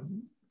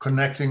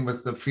connecting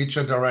with the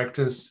feature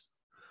directors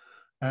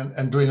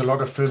and doing a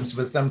lot of films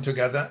with them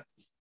together,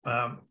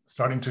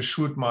 starting to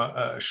shoot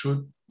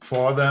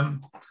for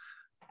them.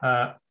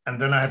 And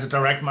then I had to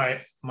direct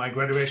my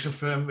graduation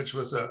film, which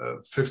was a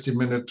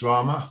 50-minute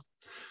drama.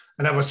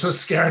 And I was so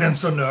scared and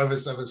so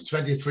nervous. I was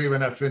 23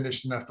 when I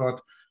finished, and I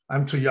thought,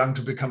 I'm too young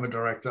to become a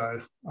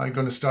director. I'm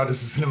going to start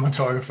as a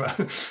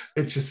cinematographer.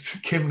 It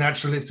just came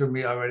naturally to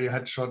me. I already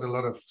had shot a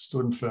lot of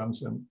student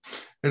films, and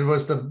it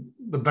was the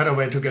better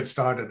way to get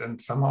started. And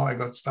somehow I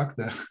got stuck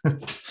there.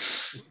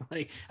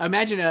 Like,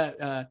 imagine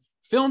a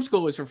film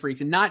school was for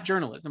freaks and not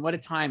journalism. What a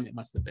time it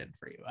must have been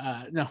for you.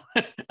 No,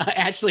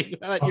 Ashley,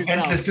 how about yourself?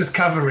 Endless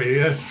discovery,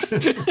 yes.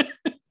 And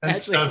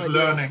Ashley,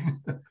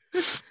 self-learning.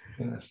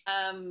 Yes.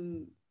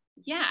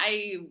 Yeah,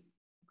 I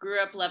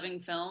grew up loving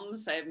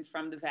films. I'm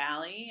from the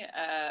Valley,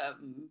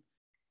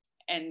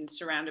 and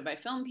surrounded by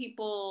film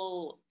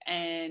people.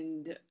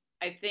 And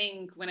I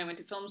think when I went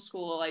to film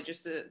school, I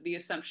just, the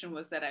assumption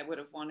was that I would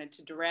have wanted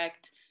to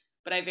direct,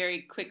 but I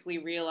very quickly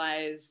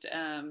realized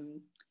I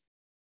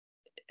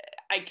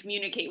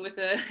communicate with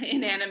an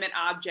inanimate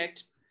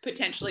object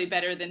potentially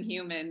better than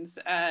humans.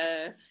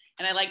 And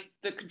I like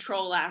the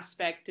control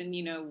aspect. And,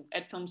 you know,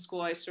 at film school,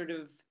 I sort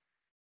of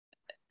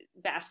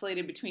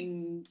vacillated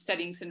between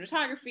studying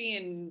cinematography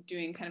and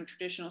doing kind of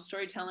traditional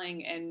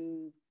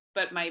storytelling,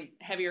 but my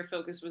heavier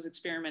focus was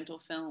experimental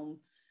film.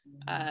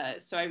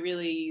 So I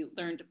really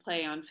learned to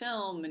play on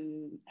film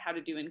and how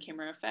to do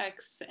in-camera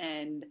effects,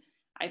 and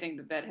I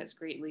think that has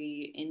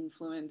greatly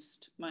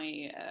influenced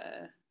my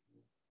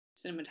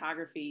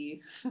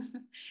cinematography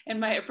and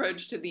my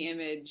approach to the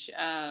image.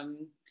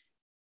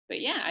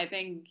 But yeah, I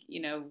think,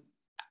 you know,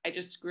 I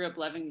just grew up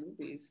loving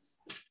movies.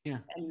 Yeah.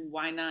 And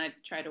why not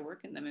try to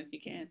work in them if you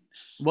can?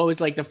 What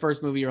was like the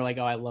first movie you were like,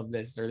 oh, I love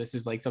this, or this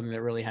is like something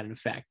that really had an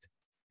effect?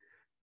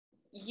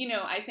 You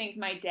know, I think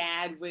my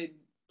dad would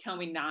tell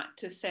me not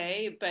to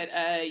say, but,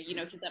 you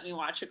know, he let me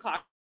watch A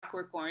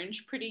Clockwork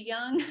Orange pretty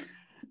young.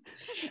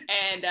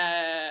 And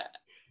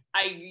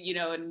you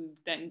know, and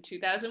then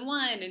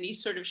 2001, and he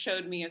sort of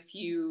showed me a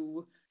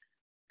few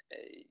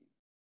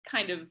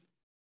kind of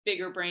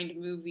bigger brained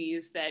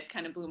movies that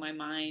kind of blew my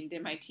mind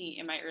in my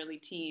early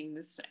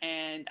teens.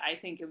 And I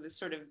think it was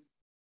sort of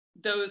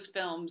those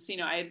films, you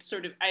know, I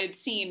had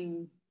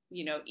seen,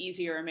 you know,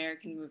 easier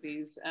American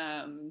movies,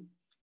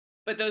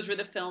 but those were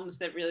the films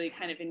that really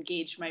kind of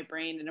engaged my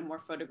brain in a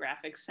more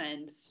photographic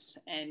sense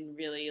and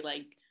really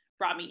like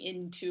brought me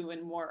into a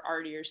more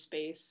artier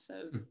space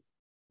of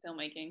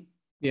filmmaking.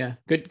 Yeah,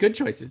 good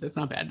choices. That's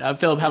not bad.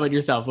 Philip, how about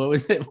yourself? What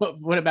was it?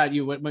 What about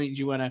you? What made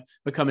you want to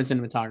become a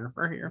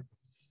cinematographer here?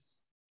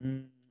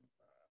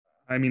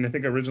 I mean, I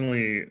think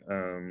originally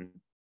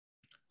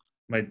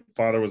my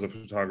father was a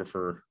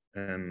photographer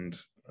and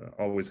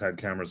always had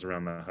cameras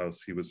around the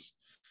house. He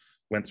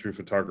went through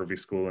photography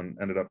school and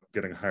ended up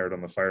getting hired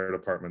on the fire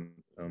department,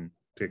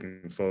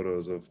 taking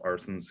photos of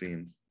arson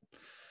scenes.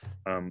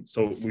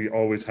 So we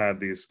always had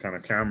these kind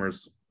of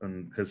cameras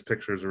and his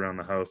pictures around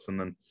the house. And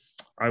then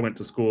I went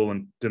to school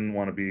and didn't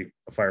want to be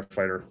a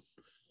firefighter.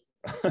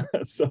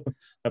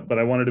 But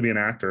I wanted to be an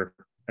actor.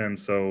 And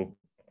so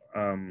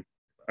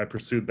I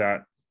pursued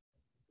that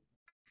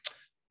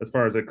as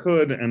far as I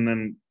could, and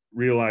then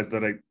realized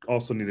that I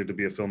also needed to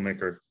be a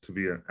filmmaker to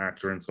be an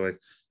actor. And so I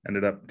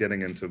ended up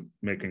getting into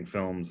making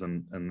films,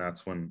 and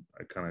that's when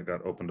I kind of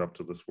got opened up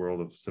to this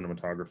world of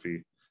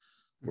cinematography,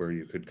 where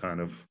you could kind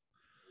of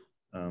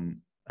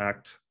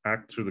act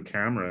through the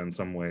camera in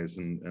some ways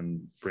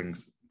and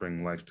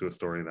bring life to a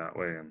story that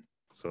way. And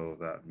so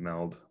that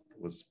meld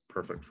was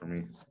perfect for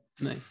me.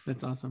 Nice.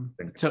 That's awesome.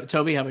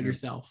 Tobie, how about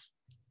yourself?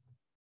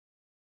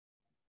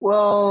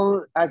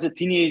 Well, as a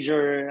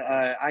teenager,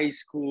 high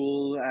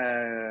school,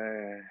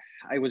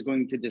 I was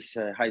going to this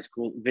high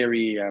school,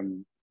 we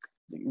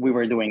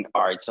were doing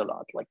arts a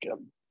lot, like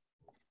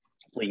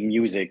playing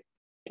music,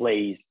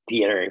 plays,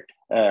 theater.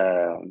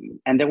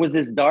 And there was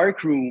this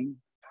dark room.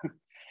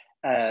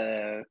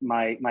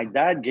 My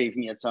dad gave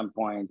me at some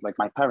point, like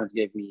my parents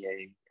gave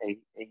me a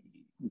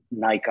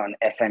Nikon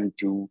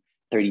FM2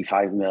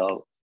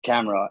 35mm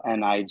camera,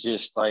 and I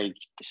just like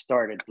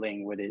started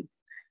playing with it.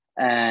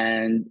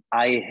 And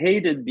I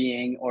hated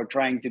being or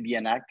trying to be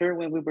an actor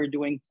when we were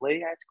doing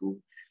play at school.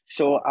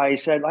 So I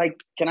said, like,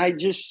 can I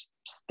just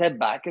step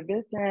back a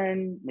bit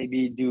and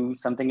maybe do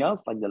something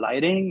else, like the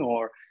lighting?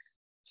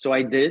 So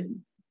I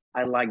did.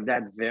 I liked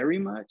that very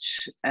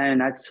much.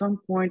 And at some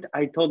point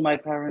I told my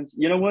parents,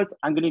 you know what,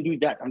 I'm going to do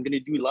that. I'm going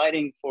to do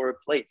lighting for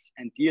plays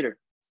and theater.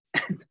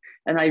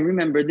 And I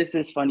remember, this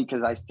is funny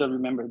because I still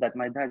remember that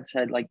my dad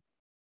said, like,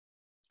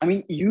 I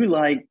mean, you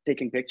like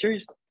taking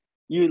pictures,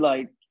 you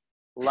like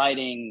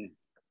lighting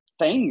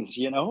things,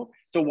 you know,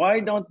 so why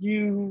don't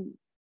you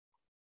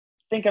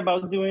think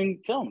about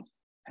doing films?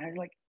 And I was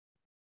like,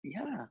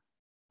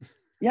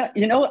 yeah,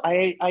 you know,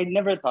 I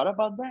never thought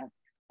about that.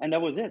 And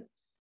that was it.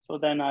 So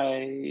then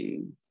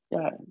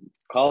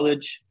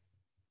college,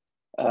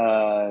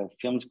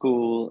 film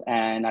school,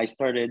 and I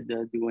started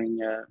doing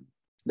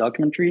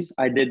documentaries.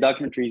 I did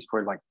documentaries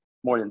for like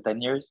more than 10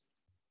 years.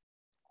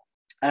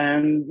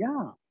 And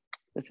yeah,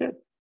 that's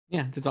it.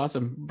 Yeah, that's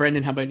awesome.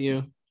 Brendan, how about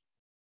you?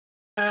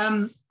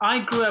 I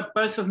grew up,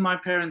 both of my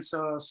parents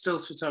are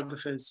stills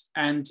photographers,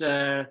 and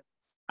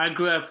I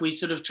grew up, we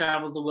sort of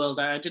traveled the world.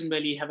 I didn't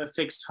really have a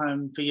fixed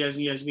home for years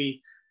and years.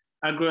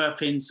 I grew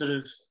up in sort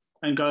of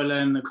Angola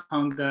and the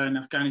Congo and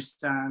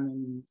Afghanistan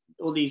and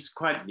all these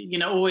quite,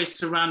 always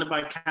surrounded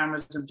by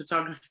cameras and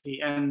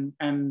photography and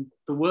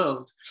the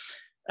world.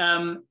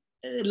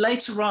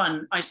 Later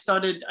on, I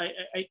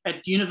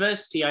at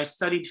university, I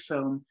studied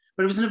film,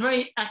 but it was in a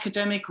very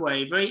academic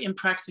way, very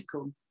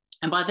impractical.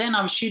 And by then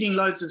I was shooting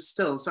loads of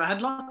stills. So I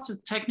had lots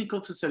of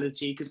technical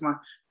facility because my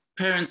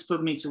parents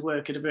put me to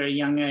work at a very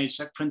young age,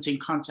 like printing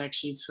contact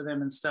sheets for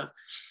them and stuff.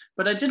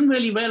 But I didn't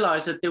really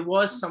realize that there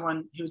was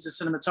someone who was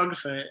a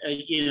cinematographer.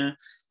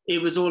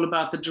 It was all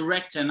about the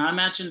director. And I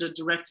imagined a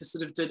director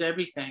sort of did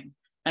everything.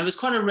 And it was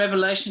quite a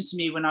revelation to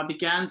me when I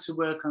began to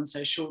work on,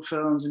 say, short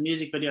films and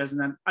music videos.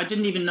 And then I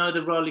didn't even know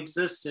the role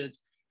existed.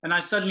 And I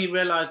suddenly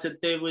realized that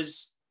there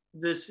was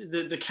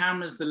the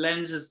cameras, the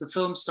lenses, the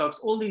film stocks,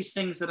 all these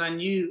things that I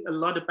knew a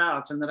lot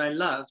about and that I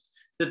loved,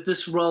 that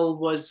this role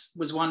was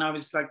one I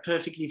was like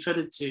perfectly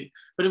fitted to.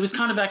 But it was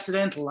kind of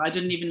accidental. I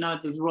didn't even know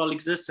that the role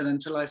existed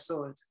until I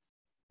saw it.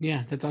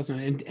 Yeah, that's awesome.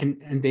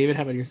 And David,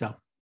 how about yourself?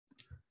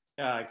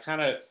 Yeah, I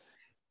kind of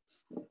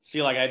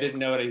feel like I didn't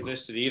know it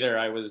existed either.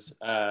 I was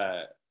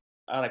out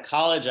of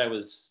college. I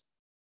was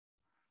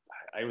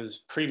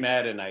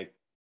pre-med, and I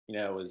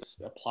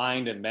was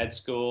applying to med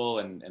school,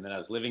 and then I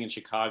was living in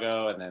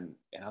Chicago, and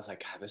I was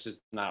like, God, this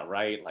is not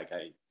right. Like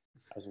I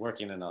was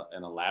working in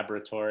a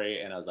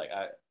laboratory, and I was like,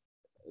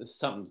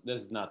 this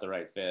is not the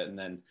right fit. And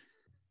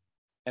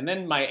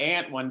then my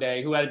aunt one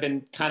day, who had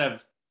been kind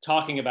of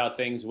talking about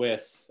things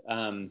with,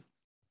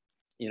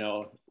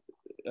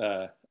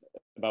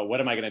 about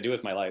what am I going to do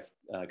with my life,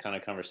 kind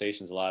of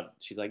conversations a lot.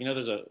 She's like,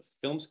 there's a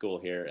film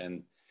school here,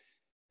 and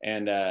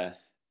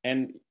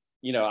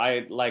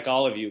I, like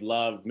all of you,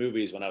 loved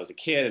movies when I was a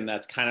kid, and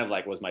that's kind of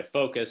like was my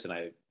focus. And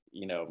I,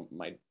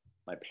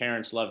 my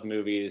parents loved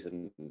movies,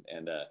 and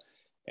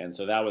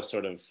so that was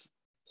sort of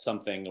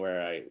something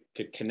where I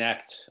could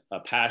connect a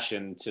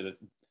passion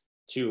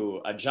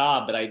to a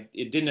job, but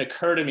it didn't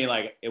occur to me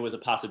like it was a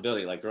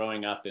possibility. Like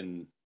growing up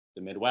in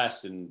the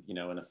Midwest and in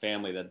a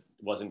family that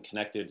wasn't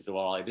connected to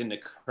all, it didn't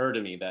occur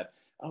to me that,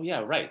 oh yeah,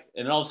 right.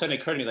 And all of a sudden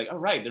it occurred to me like, oh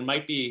right, there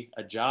might be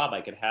a job I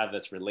could have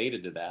that's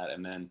related to that.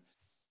 And then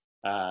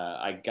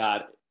I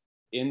got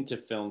into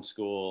film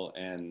school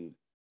and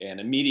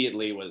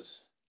immediately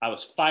I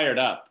was fired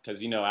up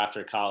because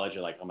after college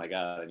you're like, oh my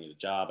God, I need a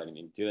job, I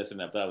need to do this and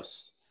that. But I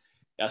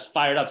was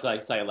fired up, so I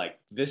said, like,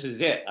 this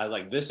is it. I was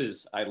like,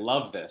 I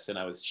love this, and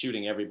I was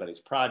shooting everybody's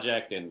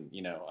project, and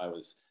I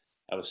was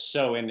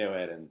so into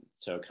it, and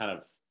so kind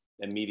of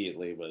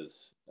immediately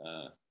was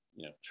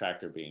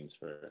tractor beams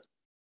for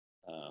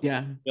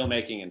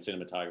filmmaking and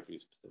cinematography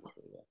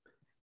specifically. Yeah.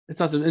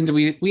 That's awesome. And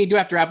we do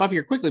have to wrap up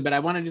here quickly, but I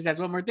want to just ask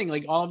one more thing.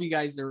 Like all of you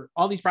guys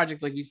all these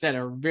projects, like you said,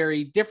 are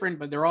very different,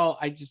 but they're all,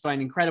 I just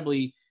find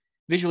incredibly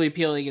visually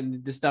appealing,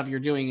 and the stuff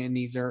you're doing, and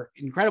these are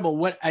incredible.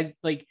 What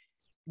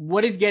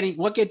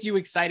gets you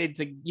excited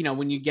to,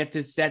 when you get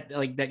to set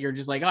like that, you're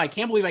just like, oh, I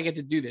can't believe I get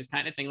to do this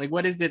kind of thing. Like,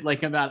 what is it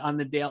like about on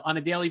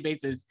a daily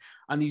basis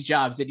on these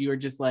jobs that you are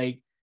just like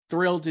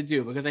thrilled to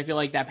do? Because I feel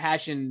like the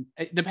passion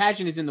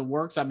is in the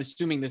work. So I'm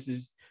assuming this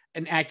is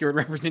an accurate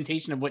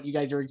representation of what you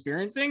guys are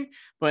experiencing.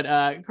 But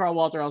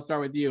Karl-Walter, I'll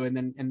start with you,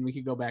 and we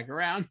could go back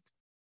around.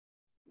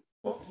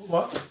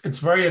 Well, it's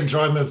very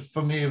enjoyable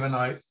for me when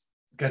I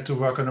get to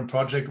work on a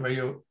project where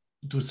you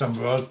do some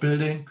world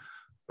building,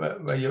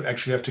 where you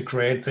actually have to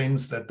create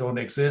things that don't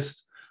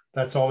exist.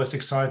 That's always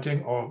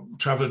exciting, or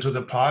travel to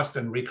the past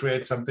and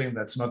recreate something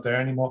that's not there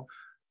anymore.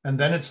 And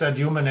then it's that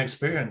human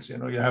experience.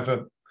 You have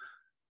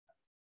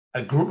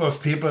a group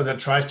of people that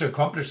tries to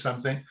accomplish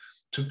something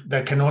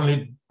that can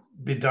only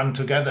be done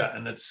together.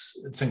 And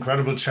it's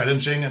incredibly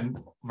challenging. And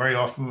very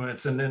often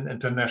it's an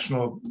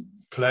international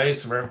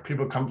place where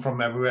people come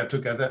from everywhere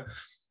together.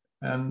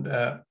 And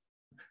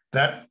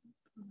that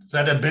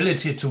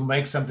ability to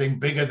make something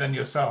bigger than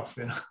yourself,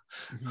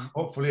 Mm-hmm.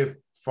 Hopefully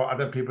for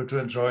other people to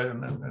enjoy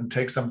and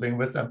take something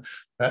with them.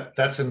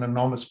 That's an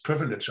enormous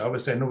privilege. I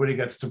always say nobody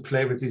gets to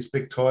play with these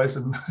big toys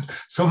and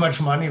so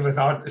much money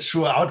without a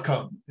sure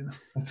outcome.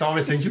 It's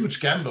always a huge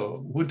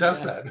gamble. Who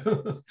does that?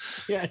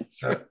 Yeah, it's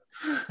true.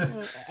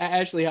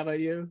 Ashley, how about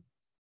you?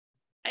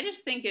 I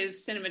just think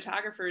as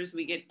cinematographers,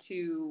 we get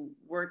to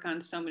work on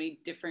so many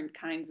different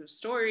kinds of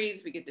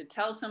stories. We get to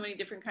tell so many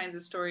different kinds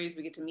of stories.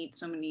 We get to meet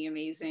so many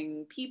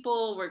amazing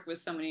people, work with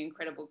so many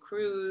incredible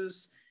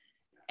crews.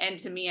 And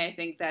to me, I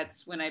think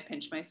that's when I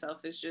pinch myself,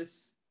 is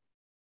just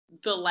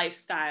the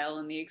lifestyle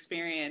and the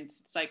experience.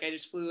 It's like I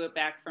just flew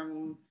back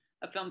from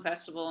a film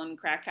festival in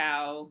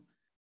Krakow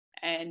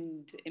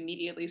and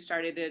immediately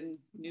started a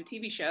new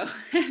TV show.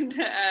 And,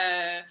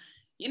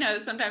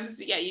 sometimes,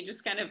 you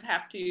just kind of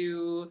have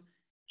to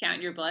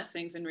count your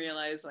blessings and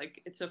realize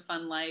like it's a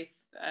fun life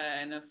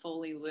and a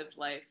fully lived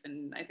life.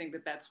 And I think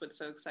that that's what's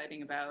so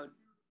exciting about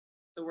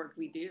the work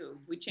we do.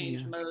 We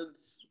change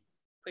modes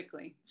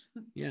quickly.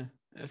 Yeah.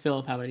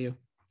 Philip, how about you?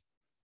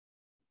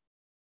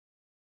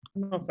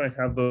 don't know if I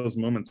have those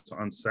moments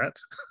on set.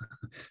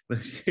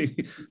 They're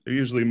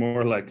usually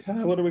more like,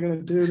 what are we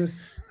going to do?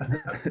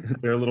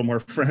 They're a little more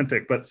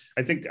frantic, but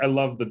I think I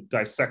love the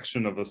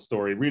dissection of a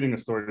story, reading a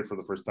story for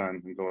the first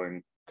time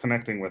and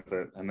connecting with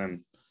it. And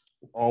then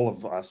all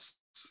of us,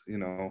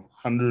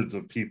 hundreds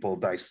of people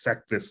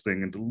dissect this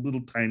thing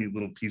into tiny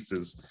little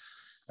pieces.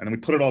 And then we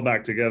put it all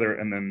back together,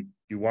 and then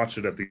you watch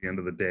it at the end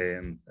of the day.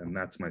 And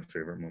that's my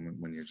favorite moment,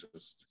 when you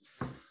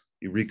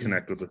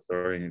reconnect with the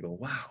story and you go,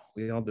 wow,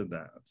 we all did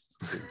that.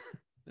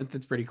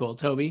 That's pretty cool.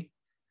 Tobie?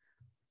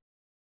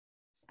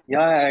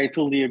 Yeah, I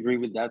totally agree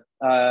with that.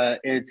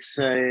 It's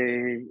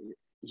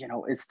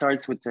it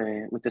starts with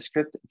the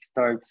script. It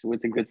starts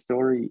with a good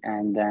story,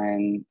 and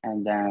then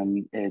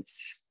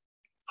it's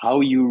how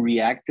you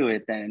react to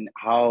it and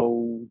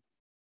how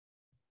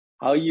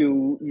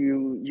you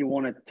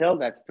want to tell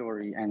that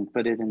story and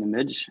put it in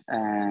image.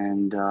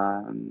 And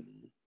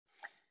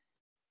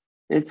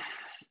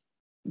it's,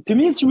 to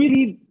me, it's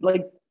really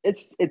like,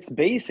 it's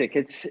basic.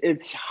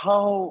 It's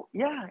how,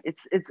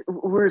 it's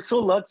we're so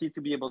lucky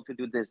to be able to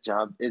do this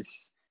job.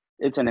 It's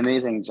an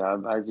amazing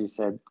job, as you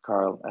said,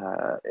 Karl.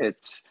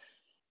 It's,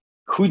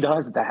 who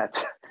does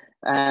that?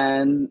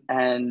 And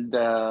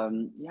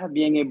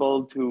being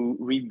able to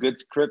read good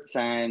scripts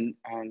and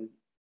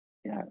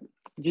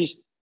just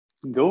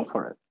go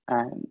for it.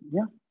 And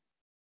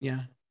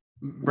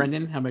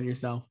Brendan, how about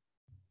yourself?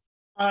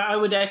 I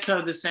would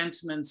echo the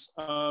sentiments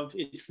of,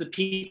 it's the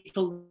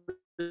people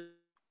who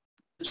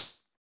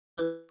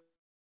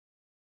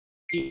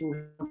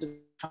want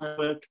to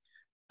work.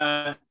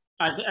 I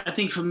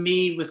think for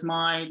me, with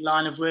my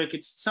line of work,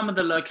 it's some of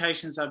the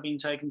locations I've been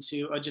taken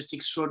to are just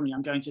extraordinary.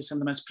 I'm going to some of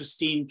the most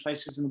pristine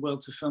places in the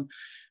world to film.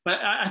 But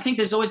I think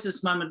there's always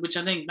this moment, which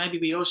I think maybe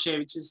we all share,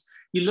 which is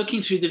you're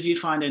looking through the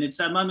viewfinder, and it's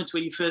that moment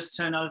where you first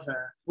turn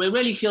over, where it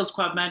really feels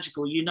quite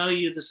magical.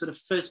 You're the sort of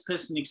first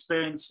person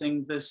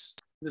experiencing this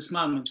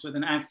moment with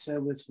an actor,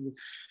 with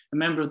a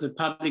member of the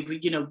public,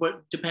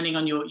 depending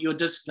on your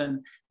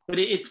discipline. But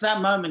it's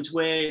that moment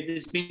where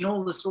there's been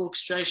all this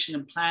orchestration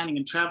and planning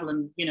and travel,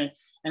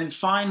 and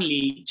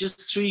finally,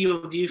 just through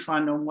your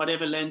viewfinder on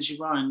whatever lens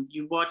you're on,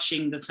 you're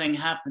watching the thing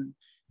happen.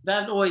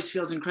 That always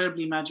feels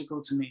incredibly magical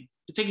to me,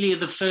 particularly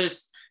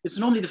it's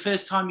normally the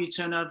first time you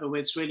turn over where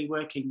it's really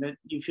working, that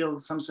you feel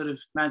some sort of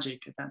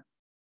magic at that.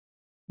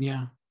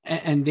 Yeah.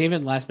 And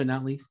David, last but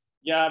not least.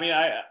 Yeah, I mean,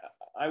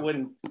 I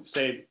wouldn't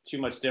say too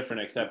much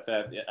different, except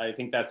that I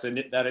think that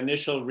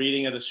initial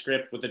reading of the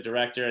script with the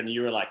director, and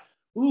you were like,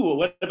 ooh,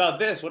 what about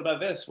this? What about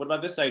this? What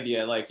about this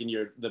idea? Like,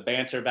 in the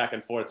banter back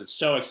and forth, it's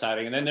so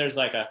exciting. And then there's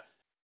like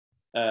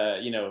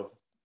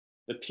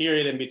the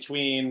period in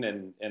between,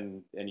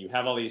 and you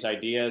have all these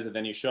ideas, and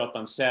then you show up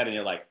on set and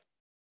you're like,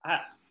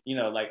 I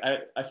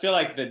feel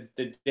like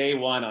the day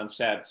one on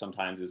set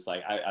sometimes is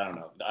like, I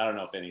don't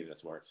know if any of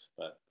this works,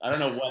 but I don't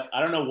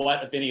know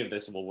what if any of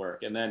this will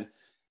work. And then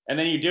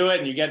you do it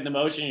and you get in the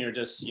motion, and you're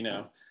just,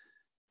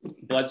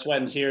 blood, sweat,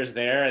 and tears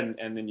there.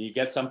 And then you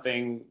get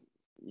something,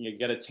 you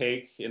get a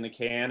take in the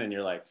can, and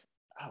you're like,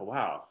 oh,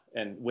 wow.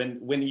 And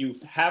when you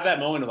have that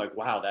moment of like,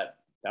 wow, that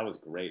was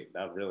great.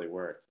 That really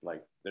worked.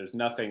 Like, there's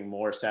nothing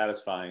more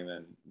satisfying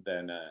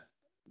than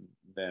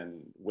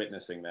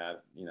witnessing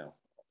that,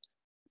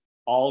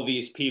 all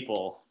these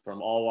people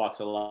from all walks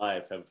of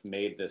life have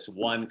made this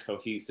one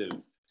cohesive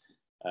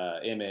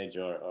image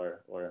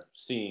or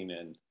scene,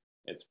 and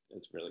it's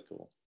really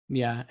cool.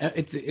 Yeah,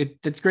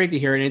 it's great to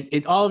hear,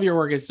 and all of your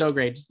work is so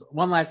great. Just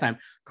one last time,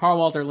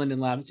 Karl-Walter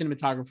Lindenlaub,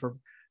 cinematographer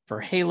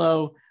for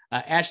Halo,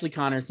 Ashley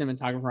Connor,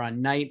 cinematographer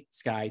on Night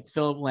Sky,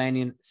 Philip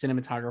Lanyon,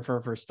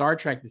 cinematographer for Star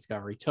Trek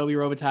Discovery, Tobie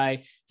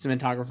Robitaille,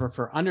 cinematographer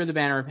for Under the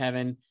Banner of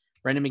Heaven,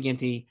 Brendan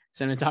McGinty,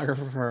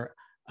 cinematographer for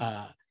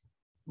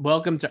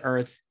Welcome to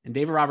Earth, and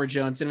David Robert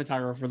Jones,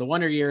 cinematographer for The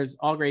Wonder Years.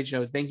 All great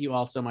shows. Thank you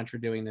all so much for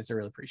doing this. I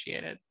really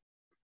appreciate it.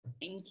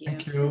 Thank you.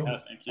 Thank you.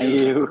 Thank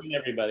you,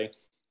 everybody.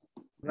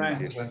 Right.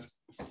 Thank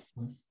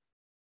you.